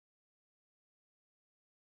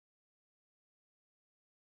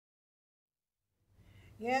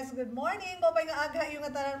Yes, good morning. Mopay nga aga yung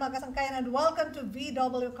tanan mga kasangkayan and welcome to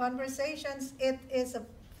VW Conversations. It is a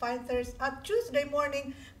fine Thursday at Tuesday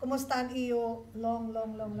morning. Kumusta ang iyo? Long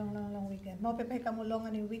weekend. Mopay ka mo long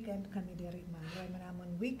ani weekend kami diri man. Way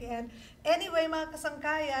manamon weekend. Anyway, mga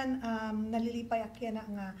kasangkayan, nalilipay akya na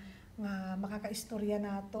nga makakaistorya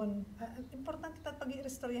naton. Importante tat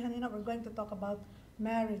pag-iistoryahan nina. We're going to talk about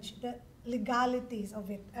marriage, the legalities of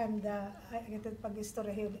it, and ito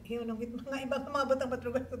pag-istorya hiunong mga ibang mga butang but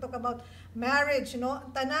we're going to talk about marriage, no?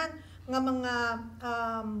 Tanan nga mga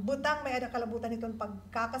butang may ada kalabutan iton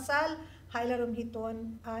pagkakasal, haylarom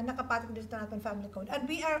hiton nakapatik dito naton family code. And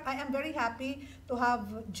I am very happy to have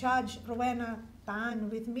Judge Rowena Tan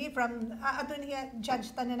with me from aton niya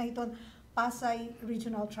Judge Tan na hiton Pasay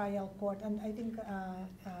Regional Trial Court, and I think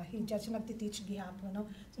he judge nagti-teach gihapon, no?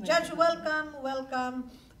 So, Judge, welcome.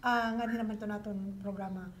 Nga din naman to naton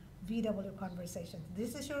programa VW Conversations.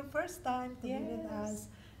 This is your first time to be with us.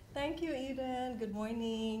 Thank you, Eden. Good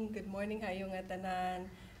morning. Good morning kayo nga tanan.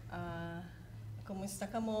 Kumusta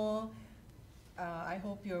ka mo? I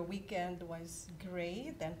hope your weekend was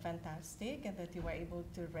great and fantastic and that you were able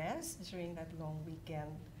to rest during that long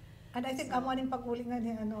weekend. And I think amo ning pag-ulingan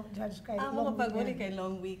ni Judge kay long weekend. Kay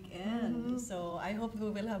long weekend. So I hope we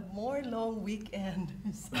will have more long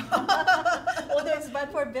weekends. Although it's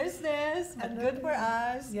bad for business, but good for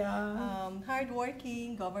us. Yeah.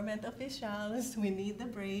 Hardworking government officials, we need the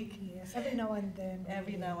break. Yes, every now and then.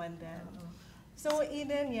 Every now and then. So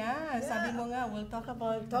Eden, sabi mo nga, we'll talk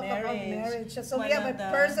about marriage. So we have a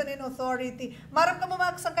person in authority. Maram ka mo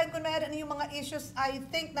magsangkain kung may ada yung mga issues, I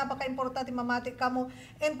think napaka-importante mamati ka mo.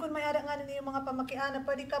 And kung may ada nga yung mga pamakiana,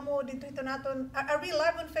 pwede ka mo dito ito naton. Are we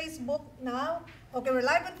live on Facebook now? Okay, we're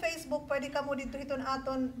live on Facebook. Pwede ka mo dito ito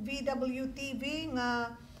naton VWTV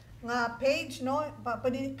nga page, no?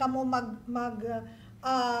 Pwede ka mo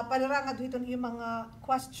palarangad dito yung mga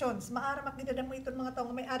questions. Maara makita mo itong mga tao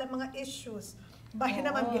may ada mga issues. Bahay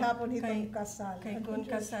naman gihapon itong kasal. Kay kung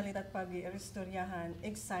kasal at pag-iistoryahan,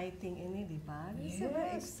 exciting ini, di ba? Yes,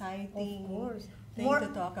 exciting of course. Thing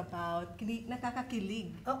to talk about.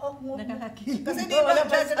 Nakakakilig. Oo, nakakakilig. Kasi di ba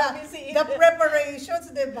the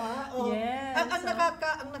preparations, di ba? Yes.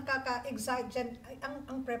 Ang nakaka-excite dyan,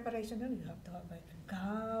 ang preparation nun, you have to have a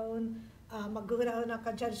gown, magugulaw na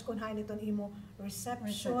ka-judge kung hain iton imo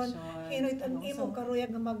reception. Hino iton imo karuyag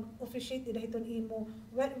nga mag-officiate dito iton imo,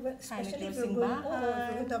 especially if you're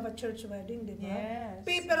going to have a church wedding, di ba? Yes.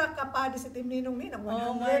 Pipera ka pa di sa timninong ninang 100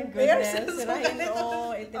 oh my pairs.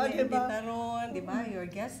 Ito may bitaron, di ba? Your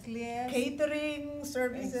guest list. Catering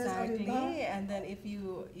services. Exactly. And then if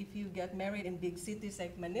you get married in big cities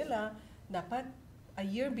like Manila, dapat a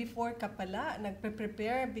year before ka pala,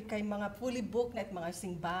 nagpe-prepare kay mga fully booked na at mga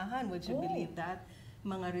simbahan. Would you believe that?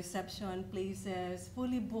 Mga reception places,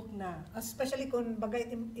 fully booked na. Especially kung bagay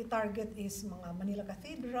i-target is mga Manila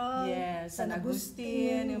Cathedral, yes, San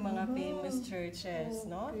Agustin, yung mga famous churches,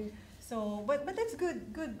 no? So, but that's good.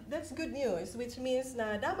 That's good news, which means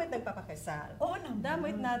na dapat nagpapakasal. Oo naman.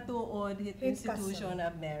 Dapat natuod hit institution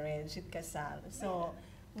of marriage, hit kasal. So,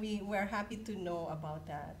 we're happy to know about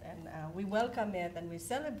that, and we welcome it and we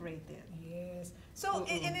celebrate it. Yes. So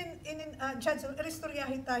Judge,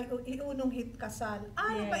 restoryahin tayo iunong hit kasal.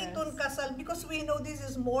 Ano ba itong kasal? Because we know this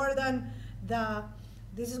is more than the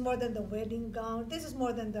wedding gown. This is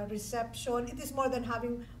more than the reception. It is more than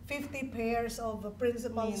having 50 pairs of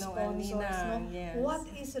principal sponsors. No? Yes. What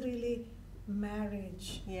is really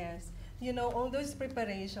marriage? Yes. You know, all those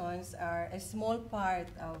preparations are a small part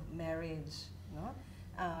of marriage, no?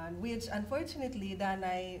 Which unfortunately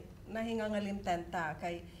danay nahingangalimtan ta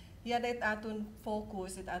kay yaday aton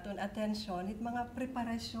focus it aton attention it mga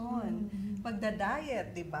preparasyon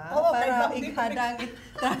pagda-diet, di ba? Para ikadang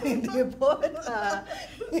itibot,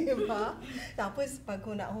 di ba? Tapos pag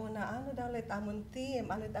huna-huna ano daw let amon team,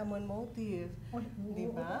 ano amon motive, di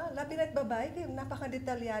ba? Labi na babae kay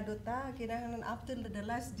napaka-detalyado ta, kinahanglan up to the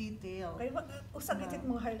last detail. Kay usag itit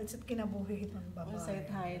mga highlights at kinabuhi itong babae. Usag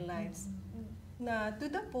highlights. Na to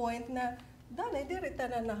the point na danay dirita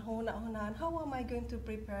na nahuna-hunahan, how am I going to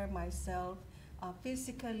prepare myself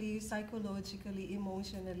physically, psychologically,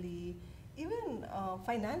 emotionally, even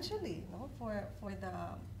financially, no, for the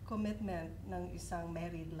commitment ng isang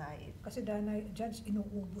married life. Kasi danay Judge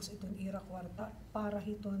inuubos itong ira kwarta para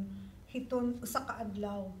hiton sa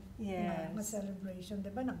kaadlaw. Yes. Nga celebration,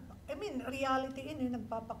 di ba? I mean, reality ini,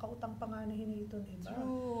 nagpapakautang pa nga na hiniton iba.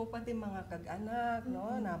 True, pati mga kag-anak,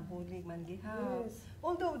 no, nabuli man gihap. Yes.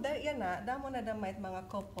 Although, yan na, damo na damait mga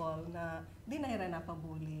couple na di nahira na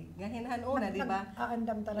pabuli. Ngayon, hanuna, di ba?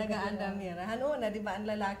 Nag-aandam talaga. Nag-aandam nila. Hanuna, di ba, ang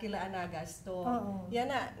lalaki la anagasto. Oo. Yan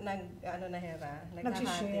na, nahira.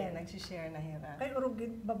 Nagsishare. Nagsishare na hira. Kay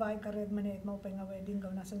urugin, babae ka red man mo pa nga wedding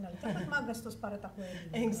gaw national. Tapos magastos para ta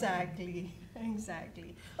wedding. Exactly.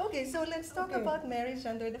 Exactly. Okay, so let's talk about marriage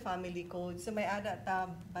under the family code. So may ada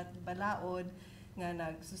ta balaod nga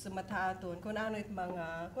nagsusumataton kung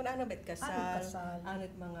ano bet kasal, ano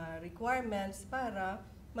it mga requirements para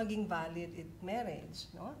maging valid it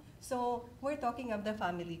marriage, no? So we're talking of the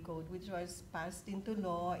family code, which was passed into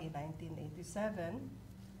law in 1987.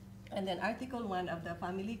 And then Article 1 of the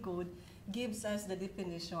Family Code gives us the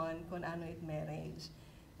definition kung ano it marriage.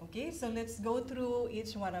 Okay, so let's go through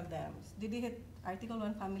each one of them. Did you hit Article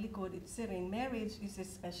 1 Family Code? It's saying marriage is a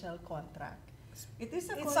special contract. It is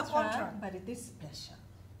a contract, but it is special.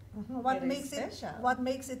 What makes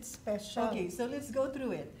it special? Okay, so let's go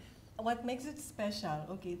through it. What makes it special?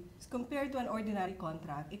 Okay, compared to an ordinary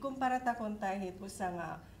contract, ikumpara ta kung tayo sa nga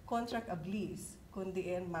contract of lease,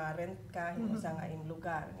 kundi ma-rent ka sa nga in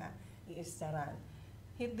lugar nga iistaran.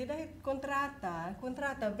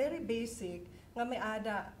 Kontrata, very basic, nga may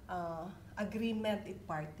ada agreement it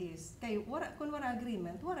parties. Kay kung wala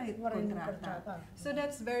agreement, wala kontrata. So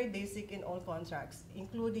that's very basic in all contracts,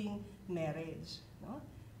 including marriage, no?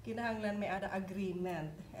 Kinahanglan may ada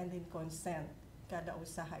agreement and then consent kada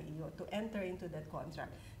usaha iyo to enter into that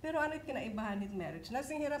contract. Pero ano it kinaibahan it marriage?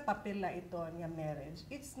 Nasing hirap papel na ito nga marriage.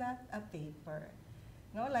 It's not a paper.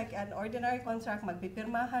 No, like an ordinary contract,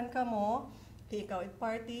 magpipirmahan ka mo, ikaw it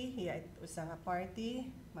party, hiya it usa nga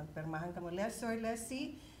party, magpirmahan ka mo lessor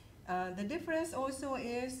lessee. The difference also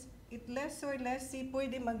is it lessor lessee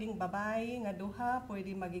pwede maging babae nga duha,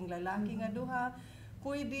 pwede maging lalaki nga duha,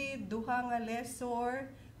 pwede duha nga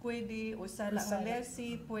lessor, pwede usa lang nga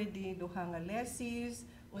lessee, pwede duha nga lessees,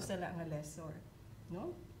 usa lang nga lessor.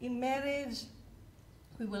 No? In marriage,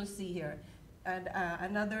 we will see here, and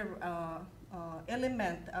another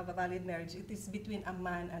element of a valid marriage, it is between a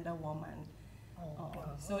man and a woman.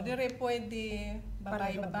 So dire pwede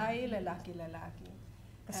babae, lalaki.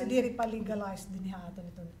 Kasi diri pa legalized din haton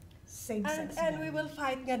ito same-sex. And we will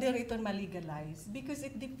fight nga diri ito malegalize because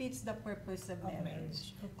it defeats the purpose of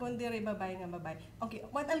marriage. Kung diri babae nga babae. Okay,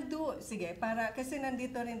 what I'll do, sige, para kasi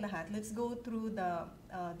nandito rin lahat, let's go through the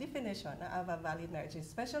definition of a valid marriage. It's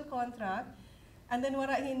special contract, and then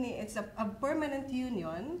it's a permanent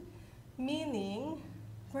union, meaning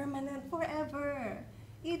permanent forever.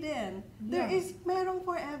 Eden, there is merong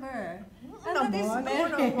forever. And that is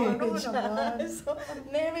marriage. So,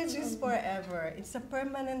 marriage is forever. It's a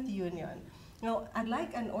permanent union. Now,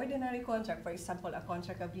 unlike an ordinary contract, for example, a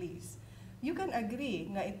contract of lease, you can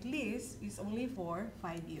agree na it lease is only for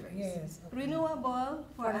 5 years. Yes. Okay. Renewable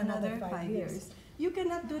for another 5 years. You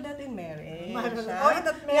cannot do that in marriage.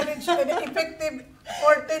 That marriage effective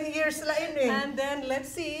for 10 years la ini. And then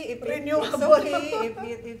let's see if renewable. It's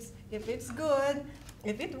okay, if it's good.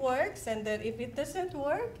 If it works, and then if it doesn't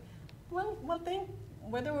work, we'll think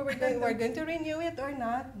whether we're going to renew it or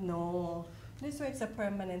not. No. This way it's a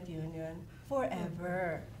permanent union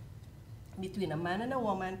forever between a man and a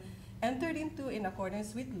woman entered into in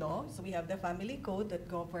accordance with law. So we have the family code that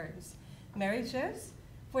governs marriages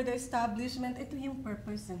for the establishment, ito yung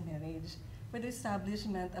purpose ng marriage, for the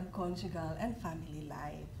establishment of conjugal and family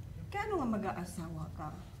life. Kaya ano nga mag-aasawa ka?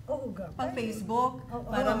 Pang Facebook,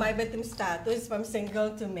 para may betting status from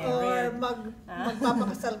single to married. Or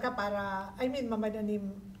magpapakasal ka para,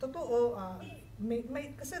 mamadanim, totoo,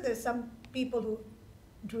 kasi there's some people who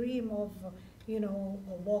dream of,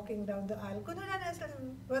 walking down the aisle. Kung wala na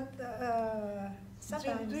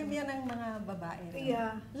dream yan ng mga babae.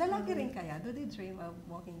 Yeah. Lalaki rin kaya? Do they dream of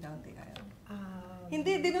walking down the aisle?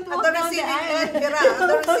 Hindi, they don't walk down the aisle.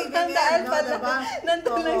 Down the aisle pala.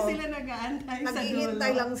 Nandun lang sila nag-aantay sa dulo.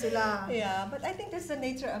 Naghihintay lang sila. Yeah, but I think that's the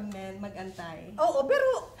nature of men, mag-antay. Oo,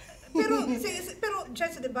 pero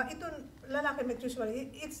Jess, diba, ito lalaki usually,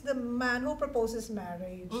 it's the man who proposes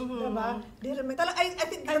marriage. Diba? I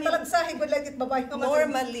think talagang sahig would like it babae ka.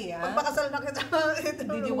 Normally, pagpakasal na kita.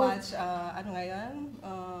 Did you watch, ano ngayon?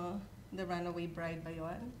 The Runaway Bride ba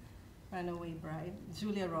yun? Runaway Bride?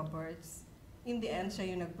 Julia Roberts. In the end, siya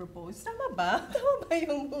yung nag-propose. Tama ba? Tama ba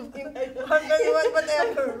yung movie na yun?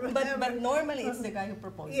 Whatever. But normally, it's the guy who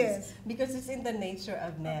proposes. Yes. Because it's in the nature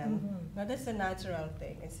of men. Now, that's a natural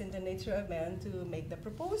thing. It's in the nature of men to make the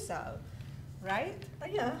proposal. Right?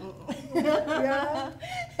 Yeah. Yeah.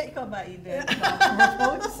 Ikaw ba, Eden? Ikaw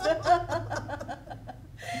propose?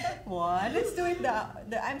 What? Let's do it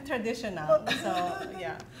I'm traditional. So,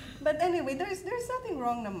 yeah. But anyway, there's nothing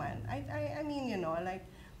wrong naman. I mean, like,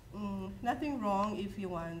 nothing wrong if you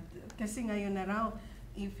want, kasi ngayon na raw,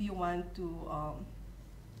 if you want to,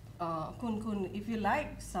 if you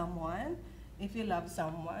like someone, if you love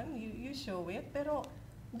someone, you show it, pero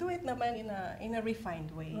do it naman in a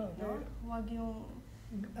refined way, no? Huwag yung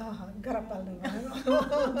Garapal naman.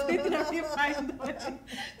 do it in a refined way.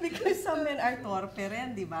 Because some men are torpe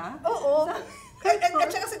rin, di ba? Oo.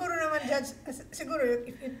 At saka siguro naman, Judge, siguro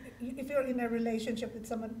if you're in a relationship with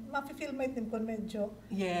someone, mafe-feel mo din kung medyo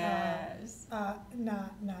Yes.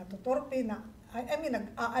 na tutorpe, I mean,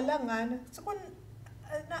 nag-aalangan. So kung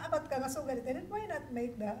naabat ka nga sugalit, then why not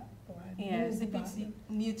make the Yes, move, if it's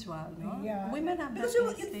mutual, no? Yeah. Women have that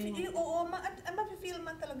Because instinct. oo, mafe-feel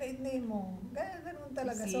man talaga it mo. Ganun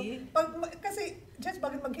talaga. So, See? kasi, just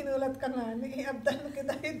bakit maghinulat ka nga, niabdan na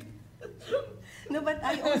kita ito. No, but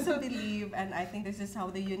I also believe, and I think this is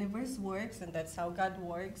how the universe works, and that's how God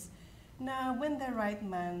works, na when the right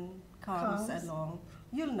man comes along,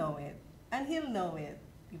 you'll know it. And he'll know it,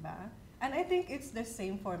 diba? And I think it's the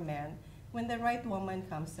same for men. When the right woman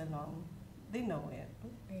comes along, they know it.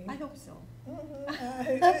 Okay. I hope so.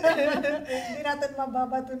 Hindi natin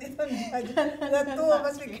mababato nito. The two of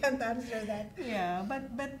us, we can't answer that. Yeah,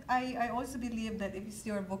 but I also believe that if it's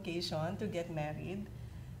your vocation to get married,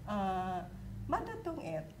 madatong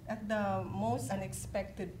it at the most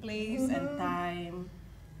unexpected place and time,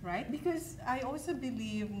 right? Because I also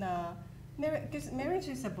believe na because marriage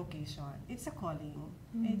is a vocation, it's a calling,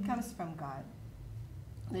 it comes from God.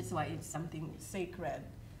 That's why it's something sacred,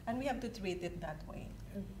 and we have to treat it that way.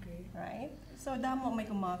 Okay. Right? So, damo may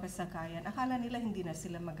mga kasakayan. Akala nila hindi na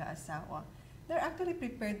sila mag-aasawa. They're actually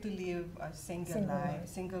prepared to live a single life,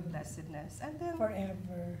 single blessedness. And then,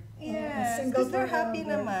 forever. yes, Single because they're happy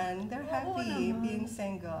forever. naman. They're Oo happy naman. being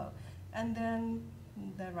single. And then,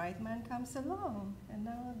 the right man comes along. And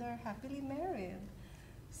now, they're happily married.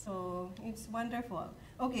 So, it's wonderful.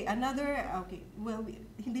 Okay, well,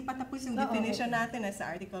 hindi pa tapos yung definition natin,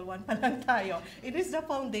 sa Article 1 pa lang tayo. It is the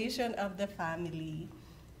foundation of the family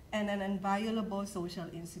and an inviolable social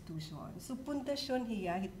institution. So, pundasyon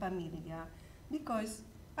hiya, hit pamilya. Because,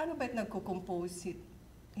 paano ba nagko-compose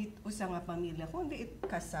hit usa nga pamilya? Kung di it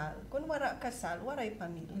kasal. Kung wala kasal, waray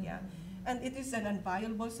pamilya. And it is an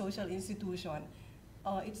inviolable social institution.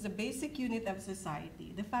 It's the basic unit of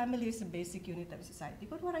society. The family is the basic unit of society.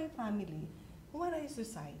 Kung waray family, waray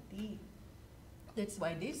society. That's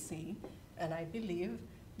why they say, and I believe,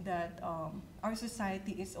 that our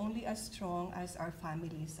society is only as strong as our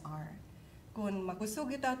families are. Kung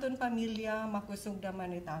makusog itaton pamilya, makusog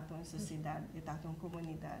naman itaton sosyedad, itaton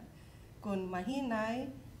komunidad. Kung mahinay,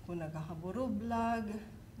 kung nagkahaburublag,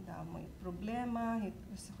 may problema,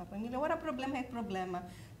 sa kapamilya. Wala problema, problema.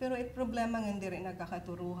 Pero problema nga hindi rin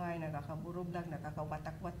nagkakaturuhay, nagkakaburublag,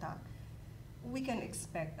 nagkakawatak-watak. We can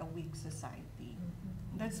expect a weak society.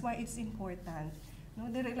 That's why it's important.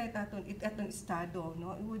 No, dire like aton estado,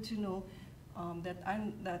 no, would you know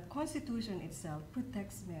that Constitution itself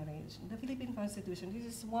protects marriage. The Philippine Constitution, this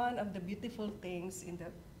is one of the beautiful things in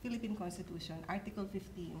the Philippine Constitution, Article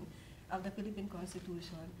 15 of the Philippine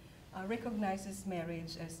Constitution, recognizes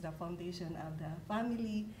marriage as the foundation of the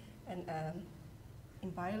family and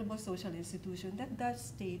inviolable social institution that the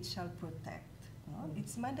state shall protect. No?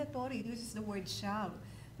 It's mandatory. It uses the word shall.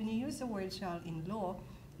 When you use the word shall in law,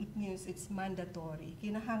 it means it's mandatory.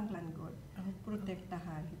 Kinahanglan god,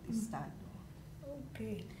 protektahan it Estado.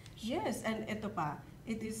 Okay. Yes, and ito pa,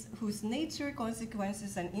 it is whose nature,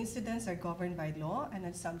 consequences, and incidents are governed by law and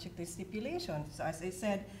are subject to stipulation. So as I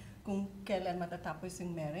said, kung kailan matatapos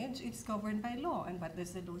yung marriage, it's governed by law. And what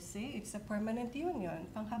does the law say? It's a permanent union,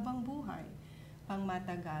 panghabang buhay,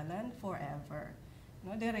 pangmatagalan, forever.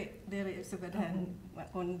 No, dire sugadahan,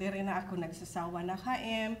 kung dire na ako nagsasawa na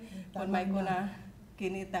kaem, kung may ko na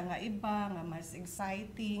kinita nga iba, nga mas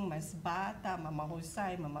exciting, mas bata,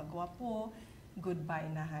 mamahusay, mamagwapo, goodbye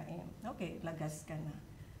na haem. Okay, lagas ka na.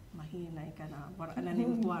 Mahinay ka na. Wala ka na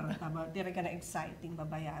ning kwarta, dire ka na exciting,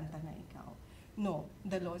 babayaan ta na ikaw. No,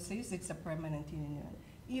 the law says it's a permanent union.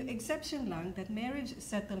 Yung exception lang that marriage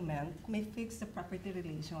settlement may fix the property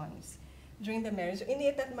relations during the marriage.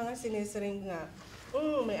 Iniitat mga sinisiring nga,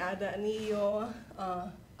 may ada niyo,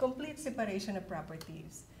 complete separation of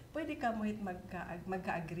properties. Pwede ka mo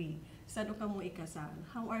magka-agree. Saan ka mo ikasal?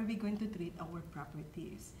 How are we going to treat our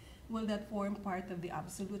properties? Will that form part of the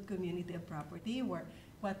absolute community of property where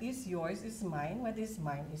what is yours is mine, what is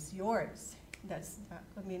mine is yours? That's the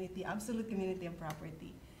community, absolute community of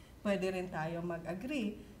property. Pwede rin tayo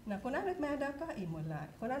mag-agree na kung anong mada ka, imo la.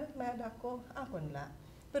 Kung anong mada ko, ako la.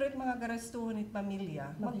 Pero it mga garastuhon it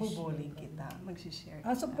pamilya, Mag-share. magbuboling kita, mag-share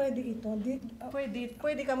So kita. pwede ito.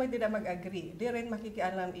 Pwede kami tidak mag-agree. Di rin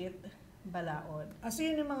makikialam it balaod. So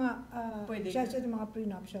yun yung mga, Pwede. just yung mga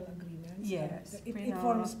prenuptial agreements. Yes, It prenup.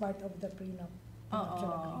 forms part of the prenuptial agreement.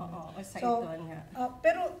 Oo, sa So, ito nga.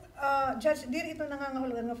 Pero, Judge, di ito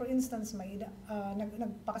nangangahulugan nga, for instance, may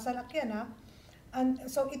nagpakasalak yan, ha? And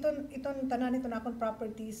so, itong tanan ito na akong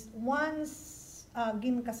properties, once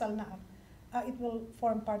ginkasal na, it will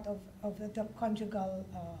form part of the conjugal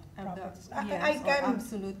properties. I can,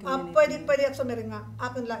 absolute community. pwede ako sumiri nga,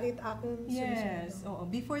 akong lait, akong Yes,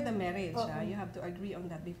 sumusunod. before the marriage, Oo. you have to agree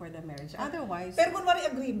on that before the marriage. Otherwise, Pero kung wari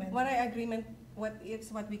agreement, agreement,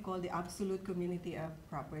 it's what we call the absolute community of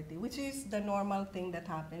property, which is the normal thing that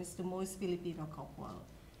happens to most Filipino couple.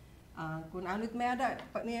 Kung ano't may ada,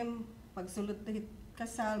 pagsulot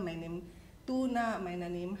kasal, may nim tuna, may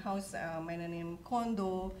nanim house, may nanim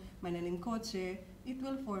condo, may nanim kotse, it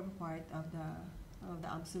will form part of the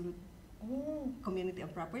absolute community of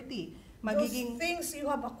property. those things you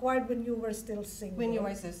have acquired when you were still single. When you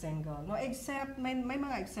were still single. No, except may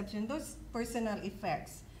mga exception, those personal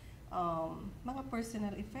effects. Mga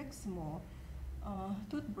personal effects mo,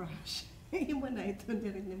 toothbrush. Yung mo na ito, hindi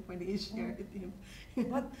rin pwede i-share with him.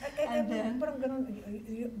 What? And then, Parang ganun,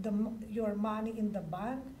 your money in the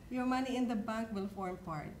bank. your money in the bank will form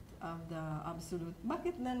part of the absolute.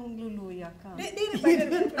 Bakit nangluluya ka? Di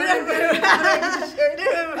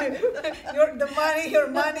your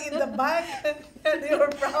money in the bank and your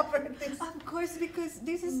properties. Of course, because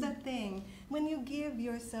this is the thing. When you give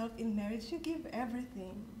yourself in marriage, you give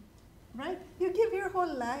everything. Right? You give your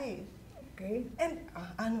whole life. Okay. And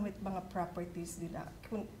ano with mga properties nila,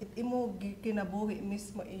 kung imo kinabuhi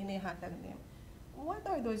mismo inihatag niya, what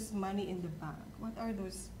are those money in the bank? What are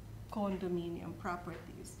those condominium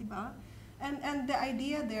properties, di ba? And the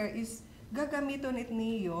idea there is gagamiton it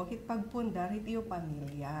niyo hit pagpundar hit iyo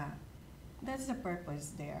pamilya. That's the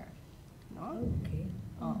purpose there, no? Okay.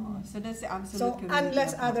 So that's the absolute So community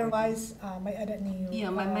unless of property. otherwise may ada niyo.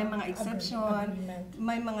 Yeah, may mga exception, agreement.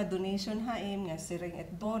 may mga donation haim nga siring et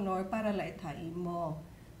donor para lait haim mo.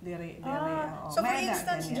 Dire So for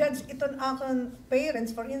instance, Judge, iton akong parents,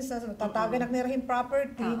 for instance, tatagan ak nirahim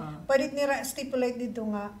property, pwede nira stipulate dito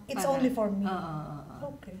nga, it's only for me.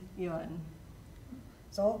 Okay. Yun.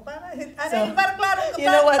 So, para So, para klaro, you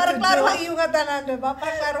know what para to klaro do. iyo nga tanan, di ba?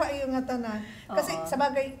 Para klaro iyo nga tanan. Kasi Oo. sa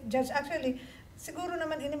bagay, Judge, actually, siguro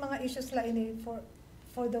naman ini mga issues la ini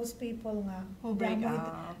for those people nga Who break damo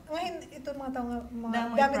up. ngayon ito mga tao nga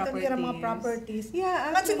Damay gamit ang ira mga properties. properties.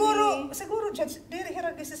 Yeah, Nga actually. siguro Judge, diri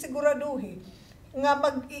hiragi sa siguraduhi nga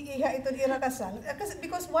mag-iiha ito ira kasal. Kasi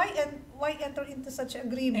because why enter into such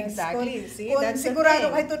agreements? Exactly. See, Kung that's the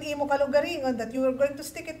sigurado thing. kahit imo kalugaringon that you are going to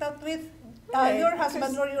stick it out with Right, your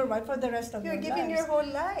husband because or your wife for the rest of You're your giving lives. your whole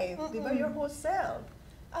life, di ba? Mm-mm. Your whole self.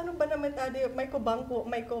 Ano ba naman tadi, may ko bangko,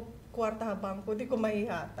 may ko kwarta bangko, di ko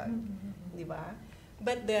mahihatag. Di ba?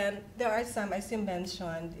 But then, there are some, as you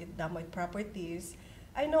mentioned, damoy properties.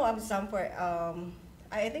 I know of some for,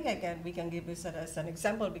 I think we can give this as an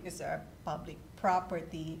example because they are public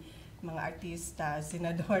property. Mga artista,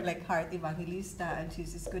 senador like Heart Evangelista and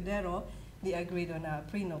Chis Escudero, they agreed on a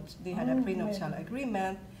they had a prenuptial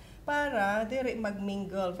agreement para dire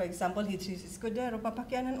magmingle. For example, Chis Escudero,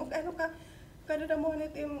 papakyanan, ano ka, kano na mo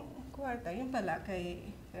nito yung kwarta, yung pala kay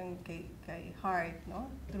Heart, no?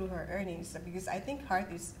 Through her earnings. Because I think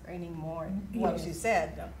Heart is earning more. Well, Yes. she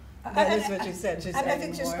said. That is what she said. She's And I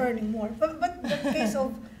earning think she's more. earning more. But the case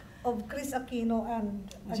of Chris Aquino and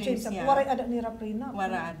James, James, yeah. waray ada nira prenup.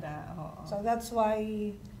 Warada, oo. So that's why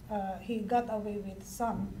he got away with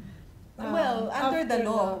some. Well, under the after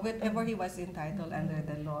law, whatever he was entitled under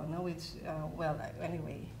the law, no? Which,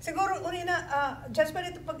 anyway. Siguro, unina, Judge, pa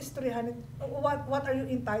dito pag-istoryahan, what are you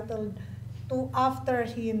entitled to after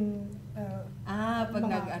him Pag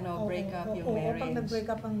break up yung marriage. pag nag-break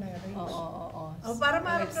up ang marriage. Oo. Para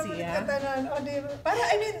Let's maramdaman see, ka tanan. Para,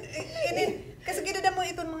 kasi ginada mo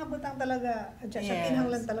itong mga butang talaga, Judge, Yes. at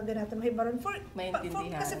inhanglan talaga natin mahibaron.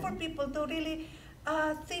 Maintindihan. Kasi for people to really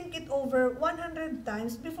think it over 100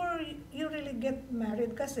 times before you really get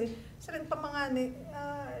married. Kasi, sa rin pamangani,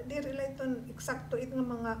 di relate to eksakto it nga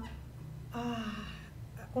mga,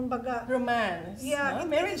 kumbaga, Romance. Yeah, no? it-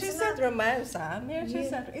 Marriage it's is not- not romance, Marriage is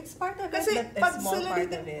Yeah. not, it's part of Kasi it, but pag a small sila part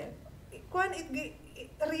dito- of it. kuan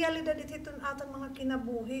realidad it hiton atang mga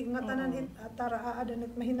kinabuhi nga tanan it tara aadan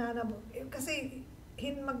it mahinana mo. Kasi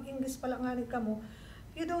mag-English pala nga ni kamo,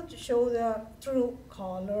 you don't show the true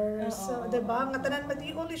colors, diba? Nga tanan, but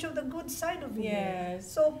you only show the good side of it. Yes.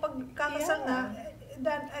 So pag kakasal Yeah. na,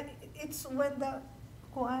 then it's when the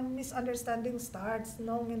kuan misunderstanding starts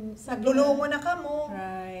no Sabi naglulungo na kamo.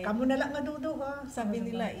 Right. Kamo na lang nga duduha. Sabi Ano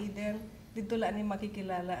nila, ba? Eden, dito lang ni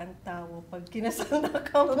makikilala ang tao pag kinasal na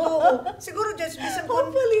ka mo. Totoo. Siguro just bisan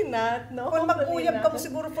kung Hopefully not, no? mag-uyab ka mo Hopefully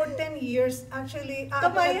siguro for 10 years, actually,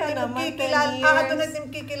 Kamayan naman, 10 years. ato na tim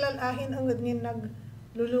kikilalahin ang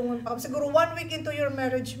naglulungon pa. Siguro 1 week into your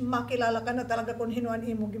marriage, makilala ka na talaga kung hinuan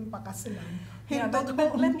imo gimpakasalan. Yeah, but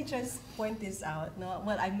let me just point this out. No,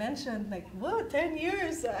 well, I mentioned like, whoa, 10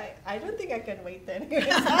 years. I don't think I can wait 10 years.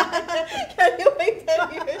 Can you wait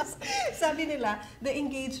 10 years? Sabi nila, the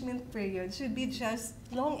engagement period should be just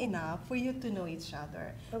long enough for you to know each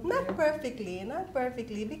other. Okay. Not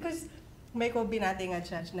perfectly, because may ko binati nga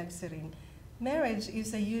judge nagsiring. Marriage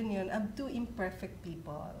is a union of two imperfect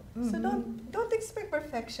people. So don't expect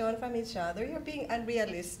perfection from each other. You're being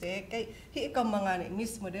unrealistic. Kay ikaw mga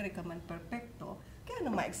mismo diri ka man perfecto. Kaya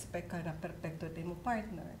ano ma-expect ka na perfecto din mo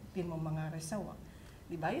partner, din mo mga resawa.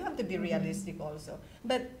 Di ba? You have to be realistic also.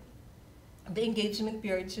 But the engagement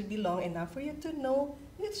period should be long enough for you to know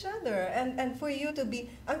each other and for you to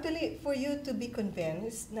be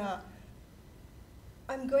convinced na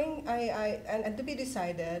and to be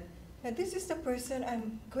decided that this is the person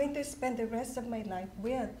I'm going to spend the rest of my life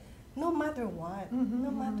with, no matter what. No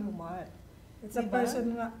matter what. It's a Diba?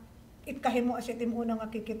 person nga kahimo asya tim unang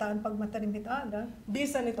kikitaan pag matanim kitaan.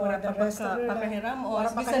 Bisan ito For na the rest of your life. pagkahiram o Wara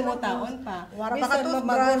pa bisan mo kahiram, taon pa. wara pa Bisan mo ka-toothbrush.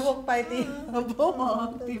 magurhok pa iti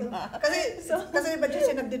buhok, diba? Kasi ba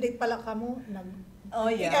dyan nagde-date pala ka mo, Oh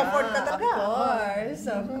yeah, i-effort ka talaga.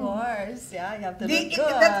 of course. Yeah, you have to Di, look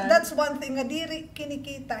good. that's one thing nga diri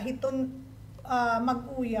kinikita hiton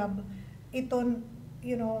mag-uyab iton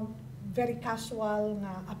very casual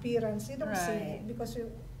nga appearance you don't see Right. because you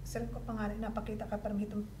ko pa nga napakita ka parang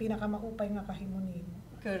hitong pinakamaupay nga kahimo nimo.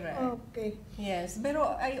 Correct. Okay. Yes,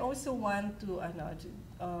 pero I also want to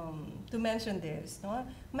to mention this, no?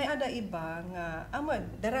 May ada iba nga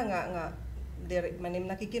dara nga diri manim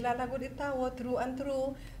nakikilala gud itawo true and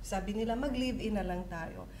true. Sabi nila mag-live-in na lang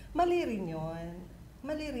tayo. Mali rin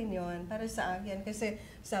 'yon para sa akin kasi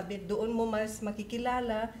sabi doon mo mas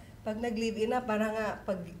makikilala pag nag-live-in na para nga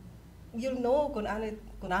pag you'll know kung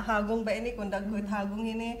nahagong ba ini, kung dagko't hagong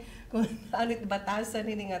ini, kung anit batasan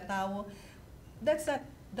ini nga tawo. That's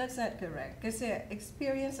not correct. Kasi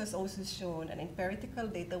experience has also shown and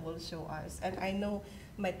empirical data will show us. And I know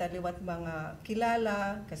may taliwat mga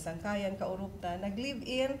kilala, kasangkayan, kauruptan,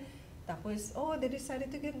 nag-live-in, tapos, they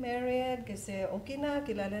decided to get married kasi okay na,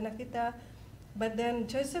 kilala na kita. But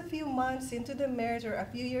then, just a few months into the marriage or a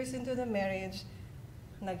few years into the marriage,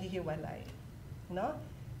 naghihiwalay. No?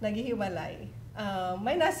 Naghihiwalay.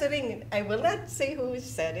 May nasa ring, I will not say who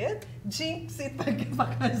said it, jinx it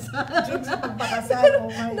pagpakasal. Jinx it pagpakasal, oh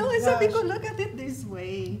my No, gosh. sabi ko, look at it this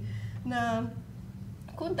way, na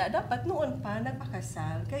kung dapat noon pa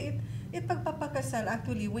nagpakasal. Kaya ipagpapakasal,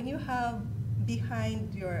 actually, when you have behind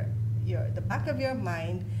the back of your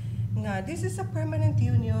mind, nga, this is a permanent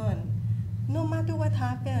union. No matter what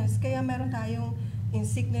happens. Kaya meron tayong in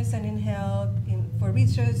sickness and in health, for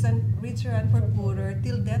richer and for poorer,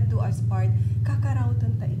 till death do us part,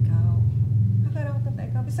 kakarautan ta ikaw. Kakarautan ta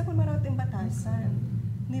ikaw. Bisa kung marawat yung batasan.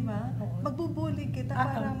 Di ba? Oo. Magbubulig kita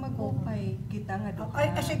para mag-upay kita nga doon.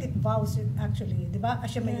 Asya it vows it actually, di ba?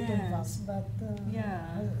 Asya may it Yes. vows, but Yeah.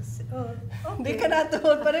 okay. Hindi ka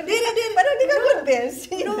natuhod. Parang di ka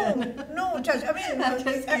convinced. No, Judge. I mean, I'm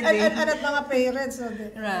just kidding. and at mga parents, no,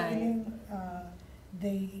 Right.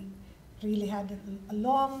 they really had a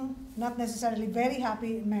long, not necessarily very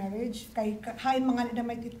happy marriage. Kay hain mga na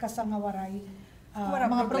may ka nga waray. Wala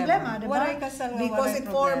Mga problema, di ba? Waray kasal nga Because waray it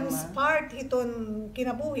forms problema. part iton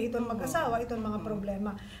kinabuhi, iton mag-asawa, iton mga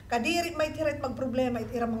problema. Kadiri may tiret magproblema,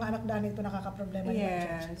 irang mga anak dani ito nakakaproblema. di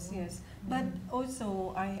ba, Judge? Yes. But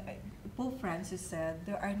also, Pope Francis said,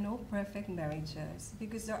 there are no perfect marriages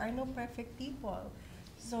because there are no perfect people.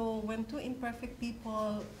 So when two imperfect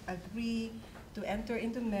people agree to enter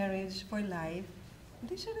into marriage for life,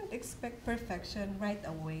 they shouldn't expect perfection right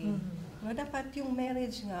away. No, dapat yung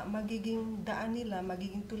marriage nga, magiging daan nila,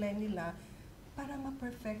 magiging tulay nila para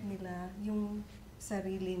ma-perfect nila yung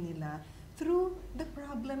sarili nila through the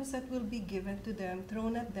problems that will be given to them,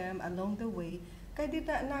 thrown at them along the way. Kaya di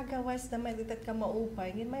na nagawas na may ditat ka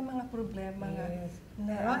maupay, yun may mga problema nga Yes.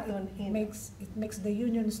 na Diba? It makes the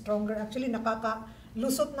union stronger. Actually,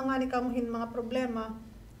 nakakalusot na nga ni kamuhin mga problema.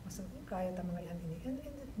 Mas kaya ta mga yan ini. And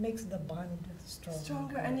it makes the bond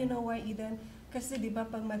stronger. And you know why, Eden? Kasi di ba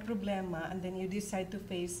pag may problema and then you decide to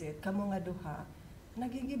face it, kamo nga duha,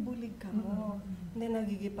 nagigibulig ka mo. Then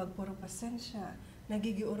nagigipagpuro pasensya.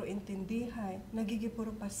 nagigiuro intindihay,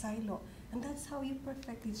 nagigipuro pasaylo. And that's how you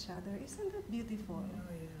perfect each other. Isn't that beautiful?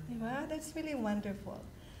 Oh, yeah. Diba? That's really wonderful.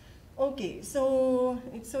 Okay, so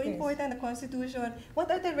it's so Yes. important, the Constitution. What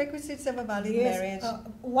are the requisites of a valid Yes, marriage?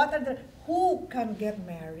 what are the who can get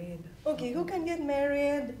married? Okay, who can get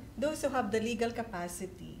married? Those who have the legal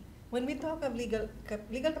capacity. When we talk of legal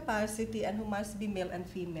capacity and who must be male and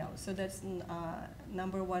female, so that's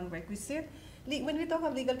number one requisite. When we talk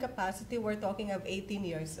of legal capacity, we're talking of 18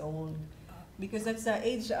 years old, because that's the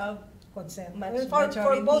age of Consent. For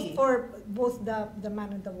For both the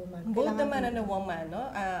man and the woman. both the Kailangan man and the woman, no?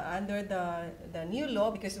 Under the new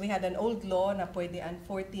law, because we had an old law na pwede ang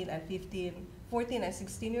 14 and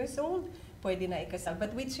 16 years old, pwede na ikasal.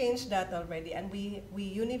 But we changed that already, and we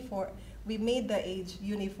made the age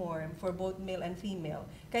uniform for both male and female.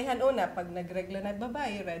 Kaya una, pag nagregla na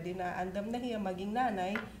babae, ready na, andam na hiya maging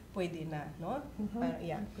nanay, pwede na, no?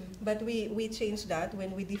 Yeah. Okay. But we changed that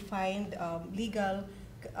when we defined legal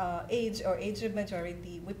age or age of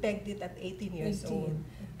majority, we pegged it at 18 years 18, old.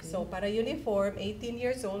 okay. So para uniform, 18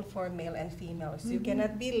 years old for male and female. So you Mhm.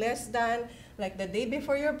 cannot be less than, like the day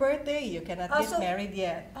before your birthday, you cannot get So- married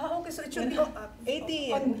yet. Okay, so it should be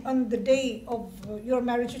 18. on the day of your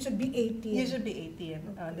marriage. It should be 18. You should be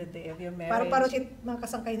 18 on the day of your Para marriage. mga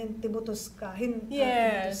kasangkay ng tibutos ka. Yes,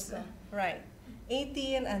 tibutos ka. right.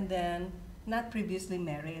 18 and then not previously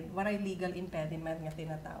married. Waray legal impediment nga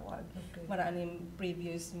tinatawag. Okay. Maraming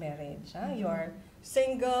previous marriage. Ha? Mhm. You are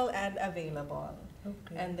single and available.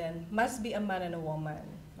 Okay. And then must be a man and a woman.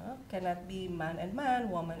 No? Cannot be man and man,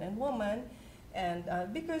 woman and woman. And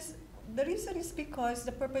because the reason is because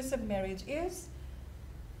the purpose of marriage is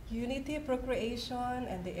unity, procreation,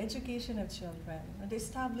 and the education of children, and the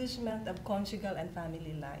establishment of conjugal and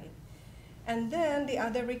family life. And then the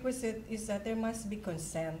other requisite is that there must be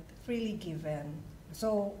consent, freely given.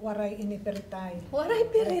 So, waray iniperitay. Waray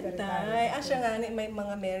piritay. piritay. Asya nga ni may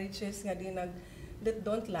mga marriages nga din that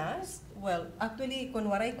don't last. Well, actually, kung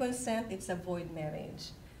waray consent, it's a void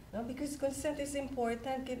marriage. No? Because consent is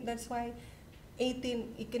important. That's why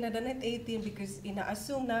 18, ikinadanet 18 because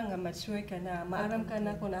ina-assume na nga mature ka na, maaram ka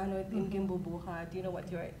na kung ano yung bubuhat, you know what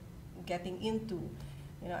you're getting into,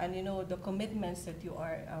 you know, and you know the commitments that you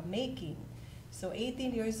are making. So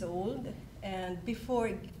 18 years old, and before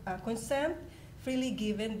consent, freely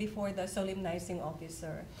given before the solemnizing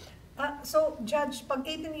officer. So, Judge, pag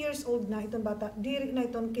 18 years old na itong bata, diri na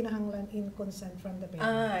itong kinahanglan in consent from the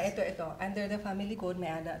parents. Ito. Under the family code, may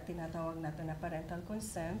ada tinatawag natin na parental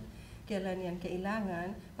consent. Kailan yan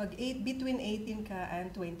kailangan? Pag between 18 ka and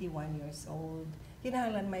 21 years old,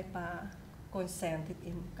 kinahanglan may pa-consent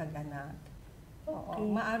in kag-anak. Okay. Oo,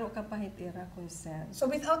 maaro ka pa hitira consent. So,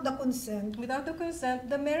 without the consent, Without the consent,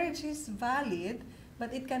 the marriage is valid, but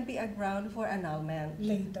it can be a ground for annulment.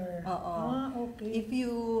 later. Oo. Okay.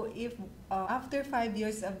 If after 5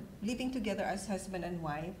 years of living together as husband and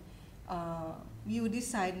wife, you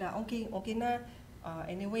decide na okay na,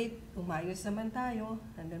 anyway, umayos naman tayo,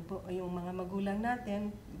 and then po yung mga magulang natin,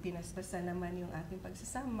 binasbasa naman yung ating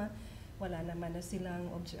pagsasama, wala naman na silang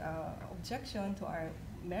objection to our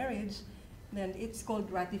marriage, then it's called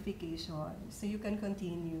ratification. So you can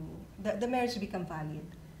continue. The marriage become valid.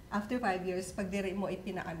 After 5 years, pag diri mo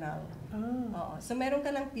ipina-annul. Oo. So meron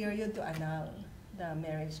ka lang period to annul the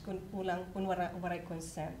marriage kung waray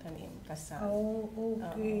consent kanin kasal. Oh,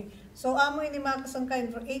 okay. So, amo ini mga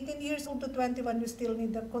kasangkayan, from 18 years old to 21, you still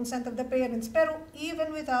need the consent of the parents. Pero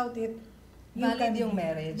even without it, you Valid can- yung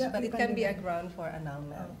marriage, but you it can be a married. ground for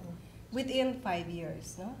annulment. Oo. Within 5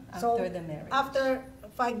 years, no? So, After the marriage. After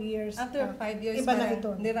 5 years. After 5 years, iba na para ito.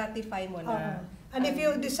 niratify mo na. And if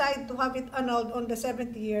you decide to have it annulled on the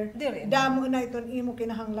 7th year, Dire na. damo na ito imo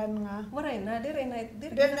kinahanglan nga. Waray na, dire na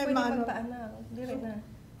Dire pwede na maano. magpa-annul. Dire na.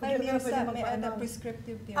 Dire 5 na years pwede sa may magpa-annul. ada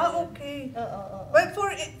prescriptive period. Okay. Oo. Well,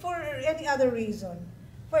 for any other reason,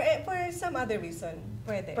 For some other reason,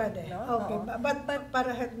 pwede. pwede. No? Okay. Oo. But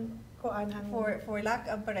para kuan hang For lack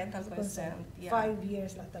of parental consent, yeah. 5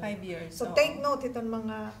 years lang talaga. 5 years. So oo. take note itong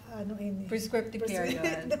mga ano ini. Prescriptive period.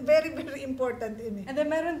 Very very important ini. And then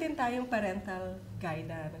meron din tayong parental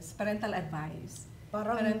guidance, parental advice.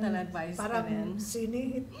 Parental advice pa parang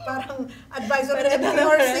rin. parang advisor Parental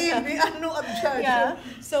or advice. CB, ano advisor. Yeah.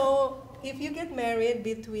 So, if you get married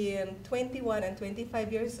between 21 and 25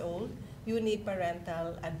 years old, you need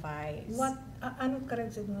parental advice. Ano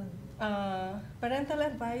correct sa nun? Parental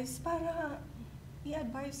advice para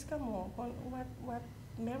i-advise ka mo kung what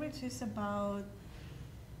marriage is about.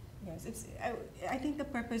 Yes, I think the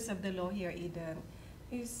purpose of the law here, Eden,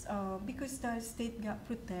 is because the state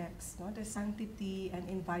protects the sanctity and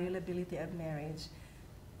inviolability of marriage.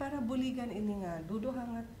 para buligan ini nga duduha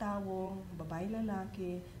nga tawong babae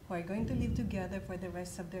lalaki who are going to live together for the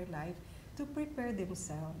rest of their life to prepare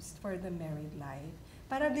themselves for the married life.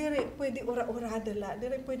 Para diri pwede ura-ura dala,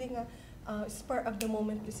 diri pwede nga spur of the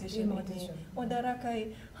moment decision ini. O dara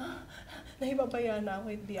kay nahibabayan na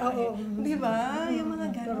with the di ba? Yung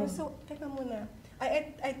mga ganun. So, teka muna.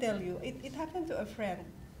 I tell you, it happened to a friend.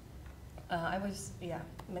 I was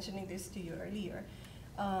mentioning this to you earlier.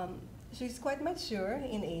 She's quite mature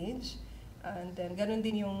in age, and then ganun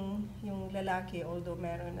din yung lalaki, although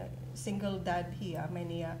meron single dad hiya, may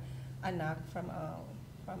niya anak from a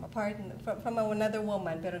partner from another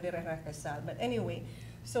woman, pero di ra kasal. But anyway,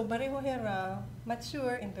 so pareho hera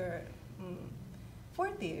mature in their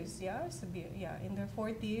 40s, in their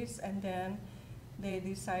 40s, and then they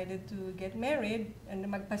decided to get married and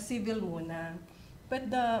magpa-civil muna.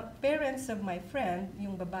 But the parents of my friend,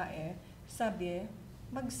 yung babae, sabi,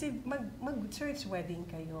 mag-church wedding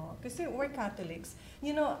kayo. Kasi we're Catholics.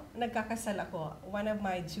 You know, nagkakasal ako. One of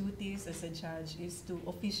my duties as a judge is to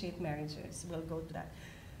officiate marriages. We'll go to that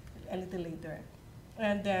a little later.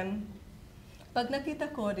 And then, pag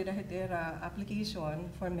nakita ko dahil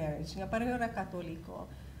application for marriage, nga pareho ra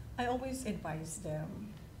Katoliko, I always advise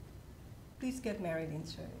them, please get married in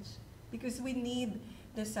church. Because we need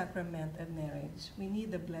the sacrament of marriage. We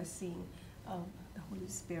need the blessing of the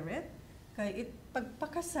Holy Spirit. Kaya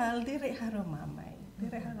pagpakasal, dire harumamay.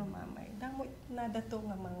 Damo na dato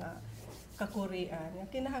nga mga kakurian,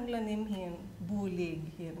 kinahanglan nimhin, bulig,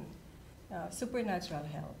 supernatural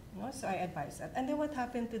help. No? So I advise that. And then what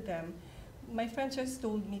happened to them, my friend just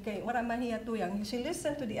told me, kay wala mahiya tuyang, she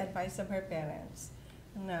listened to the advice of her parents.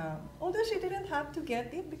 Na, although she didn't have to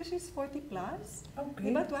get it because she's 40 plus.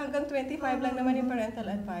 Okay. Diba? Hanggang 25 lang naman yung parental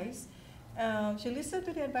advice. She listened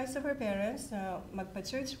to the advice of her parents na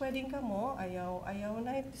magpa-church wedding ka mo, ayaw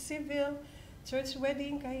na civil church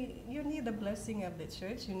wedding, kay you need the blessing of the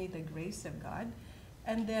church, you need the grace of God.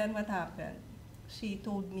 And then what happened? She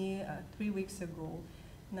told me 3 weeks ago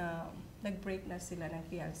na nag-break na sila ng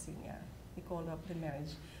fiancé niya. He called up the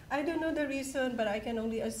marriage. I don't know the reason, but I can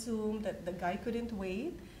only assume that the guy couldn't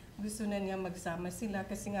wait. Gusto na niya magsama sila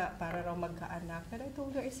kasi nga para raw magkaanak. But I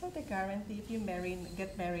told her, it's not a guarantee if you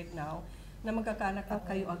get married now, na magkakaanak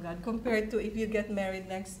kayo agad compared to if you get married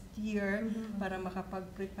next year para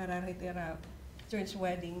makapag-prepare church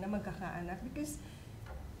wedding na magkakaanak, because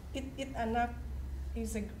anak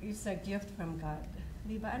is a gift from God,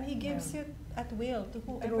 diba? And He gives it at will to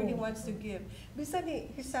whoever He wants to give. Bisa ni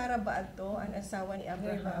Sarah ba ato, ang asawa ni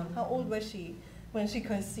Abraham? How old was she when she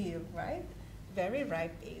conceived, right? Very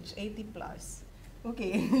ripe age, 80 plus.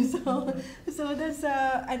 Okay, so that's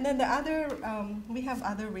and then the other we have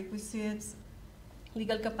other requisites: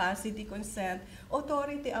 legal capacity, consent,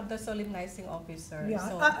 authority of the solemnizing officer. Yeah,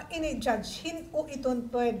 So ini judge,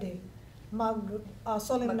 iton pwede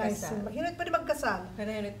mag-solemnize. Hindi pwede magkasal.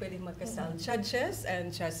 hindi pwede magkasal. Judges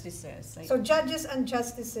and justices. Like, So judges and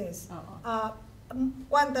justices,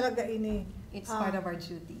 kwan talaga ini. it's part of our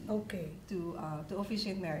duty Okay. to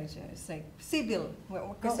officiate marriages, like civil,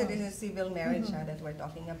 kasi this is civil marriage that we're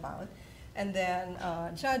talking about. And then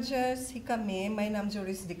judges, kami may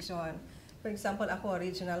jurisdiction. For example, ako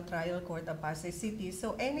regional trial court of Pasay City.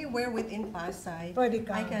 So anywhere within Pasay, Pwede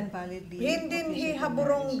ka. I can validly Hindi officiate a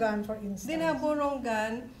haburonggan, for marriage. instance. Din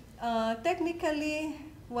haburonggan, technically,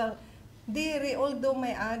 well, although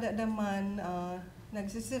may ada naman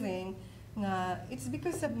nagsisiring, nga it's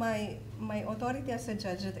because of my authority as a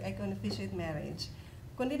judge that I can officiate marriage.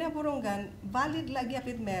 Kung di na burunggan, valid lagi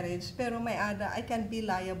apit marriage, pero may I can be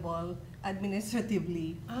liable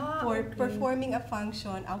administratively for performing a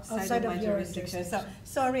function outside of my jurisdiction. So,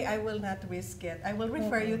 sorry, I will not risk it. I will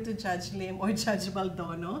refer you to Judge Lim or Judge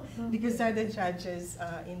Baldono because are the judges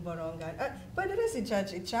in Borongan. Pwede rin si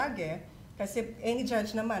Judge Ichage, kasi any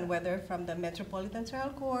judge naman, whether from the Metropolitan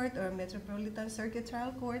Trial Court or Metropolitan Circuit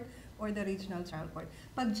Trial Court, or the regional trial court.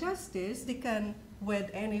 Pag justice, they can wed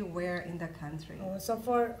anywhere in the country. So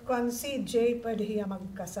for CJ, pwede hiya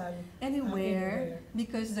magkasal. Anywhere,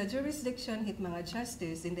 because the jurisdiction hit mga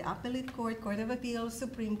justice in the appellate court, court of appeals,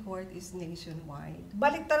 Supreme Court is nationwide.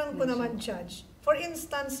 Baliktaran ko naman, Judge. For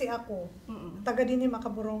instance, si ako, taga din ni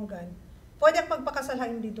Makaburonggan, pwede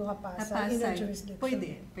magpakasalhain dito pa sa inner jurisdiction?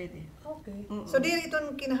 Pwede. Okay. So, di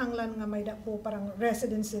itong kinahanglan nga may dako parang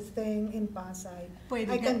residency thing in Pasay. Pwede.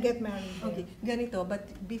 I can get married there. Okay, ganito. But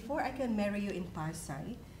before I can marry you in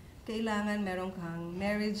Pasay, kailangan meron kang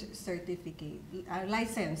marriage certificate,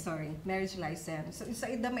 marriage license. So, isa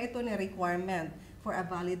idama ito na requirement for a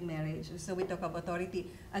valid marriage. So we talk of authority.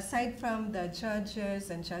 Aside from the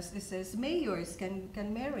judges and justices, mayors can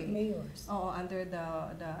marry. Mayors. Oo, under the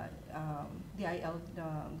DIL,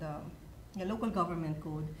 the local government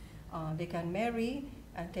code. They can marry,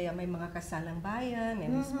 at kaya may mga kasalang bayan, may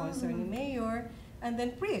sponsor ni mayor, and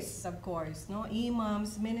then priests, of course, no?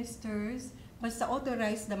 Imams, ministers, basta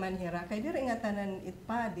authorized naman hira. Kaya diri nga tanan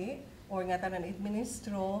itpadi, or nga tanan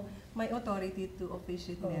itministro, may authority to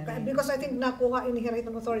officiate marriage. Because I think nakuha inherit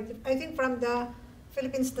ng authority. I think from the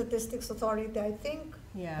Philippine Statistics Authority, I think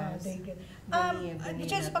Yes. they get. They need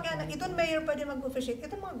Just that pag authority. itong mayor pwede mag-officiate,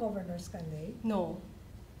 itong mga governors kan they? No.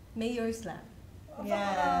 Mayors lang.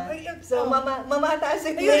 So, mamataas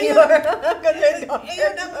si Ayun, mayor.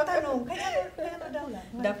 ayun ang tanong. Kaya na daw lang.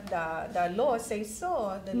 The law says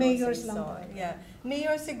so. The law Mayors says lang so. talaga. Yeah.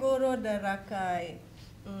 Mayor siguro darakay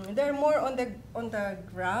they're more on the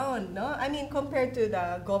ground, no? I mean, compared to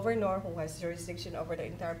the governor who has jurisdiction over the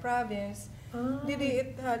entire province, dili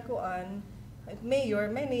it had kuan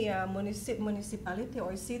mayor many municipality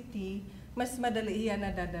or city mas madali iya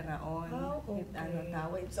na dadaraon. Okay.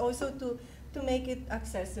 It's also to make it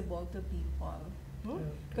accessible to people.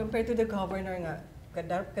 Compared to the governor nga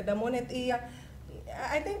kada mo net iya.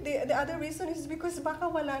 I think the other reason is because baka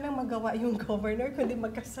wala nang magawa yung governor kundi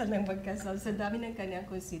magkasal sa dami ng kanyang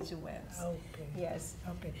constituents. Okay. Yes.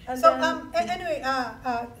 Okay. And So then- anyway,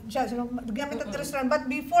 Judge, gamit ang restaurant, but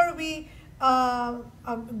before we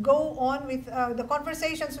go on with the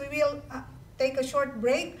conversations, we will take a short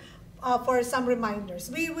break for some reminders.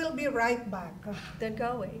 We will be right back. Then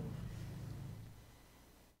go away.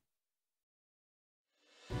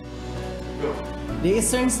 The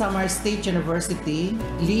Eastern Samar State University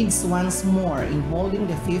leads once more in holding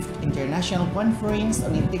the 5th International Conference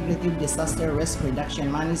on Integrative Disaster Risk Reduction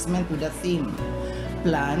Management with the theme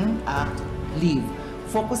Plan, Act, Live,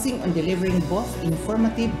 focusing on delivering both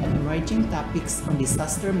informative and emerging topics on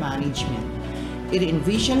disaster management. It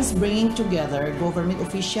envisions bringing together government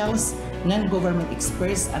officials, non-government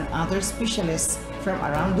experts, and other specialists from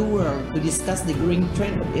around the world to discuss the growing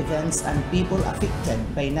trend of events and people affected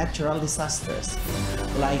by natural disasters.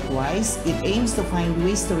 Likewise, it aims to find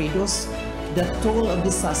ways to reduce the toll of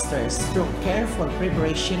disasters through careful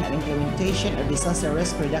preparation and implementation of disaster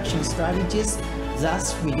risk reduction strategies,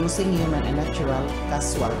 thus reducing human and natural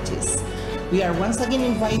casualties. We are once again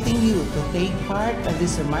inviting you to take part of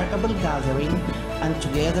this remarkable gathering, and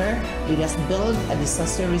together, let us build a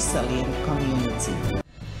disaster-resilient community.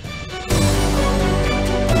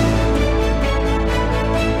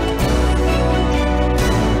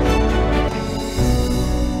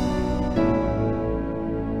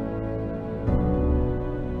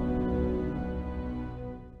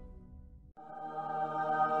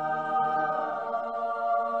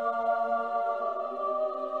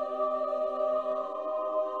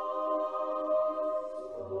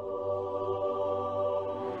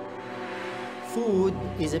 Food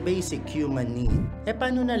is a basic human need. E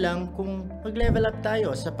paano na lang kung mag-level up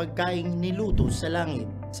tayo sa pagkaing niluto sa langit?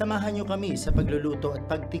 Samahan niyo kami sa pagluluto at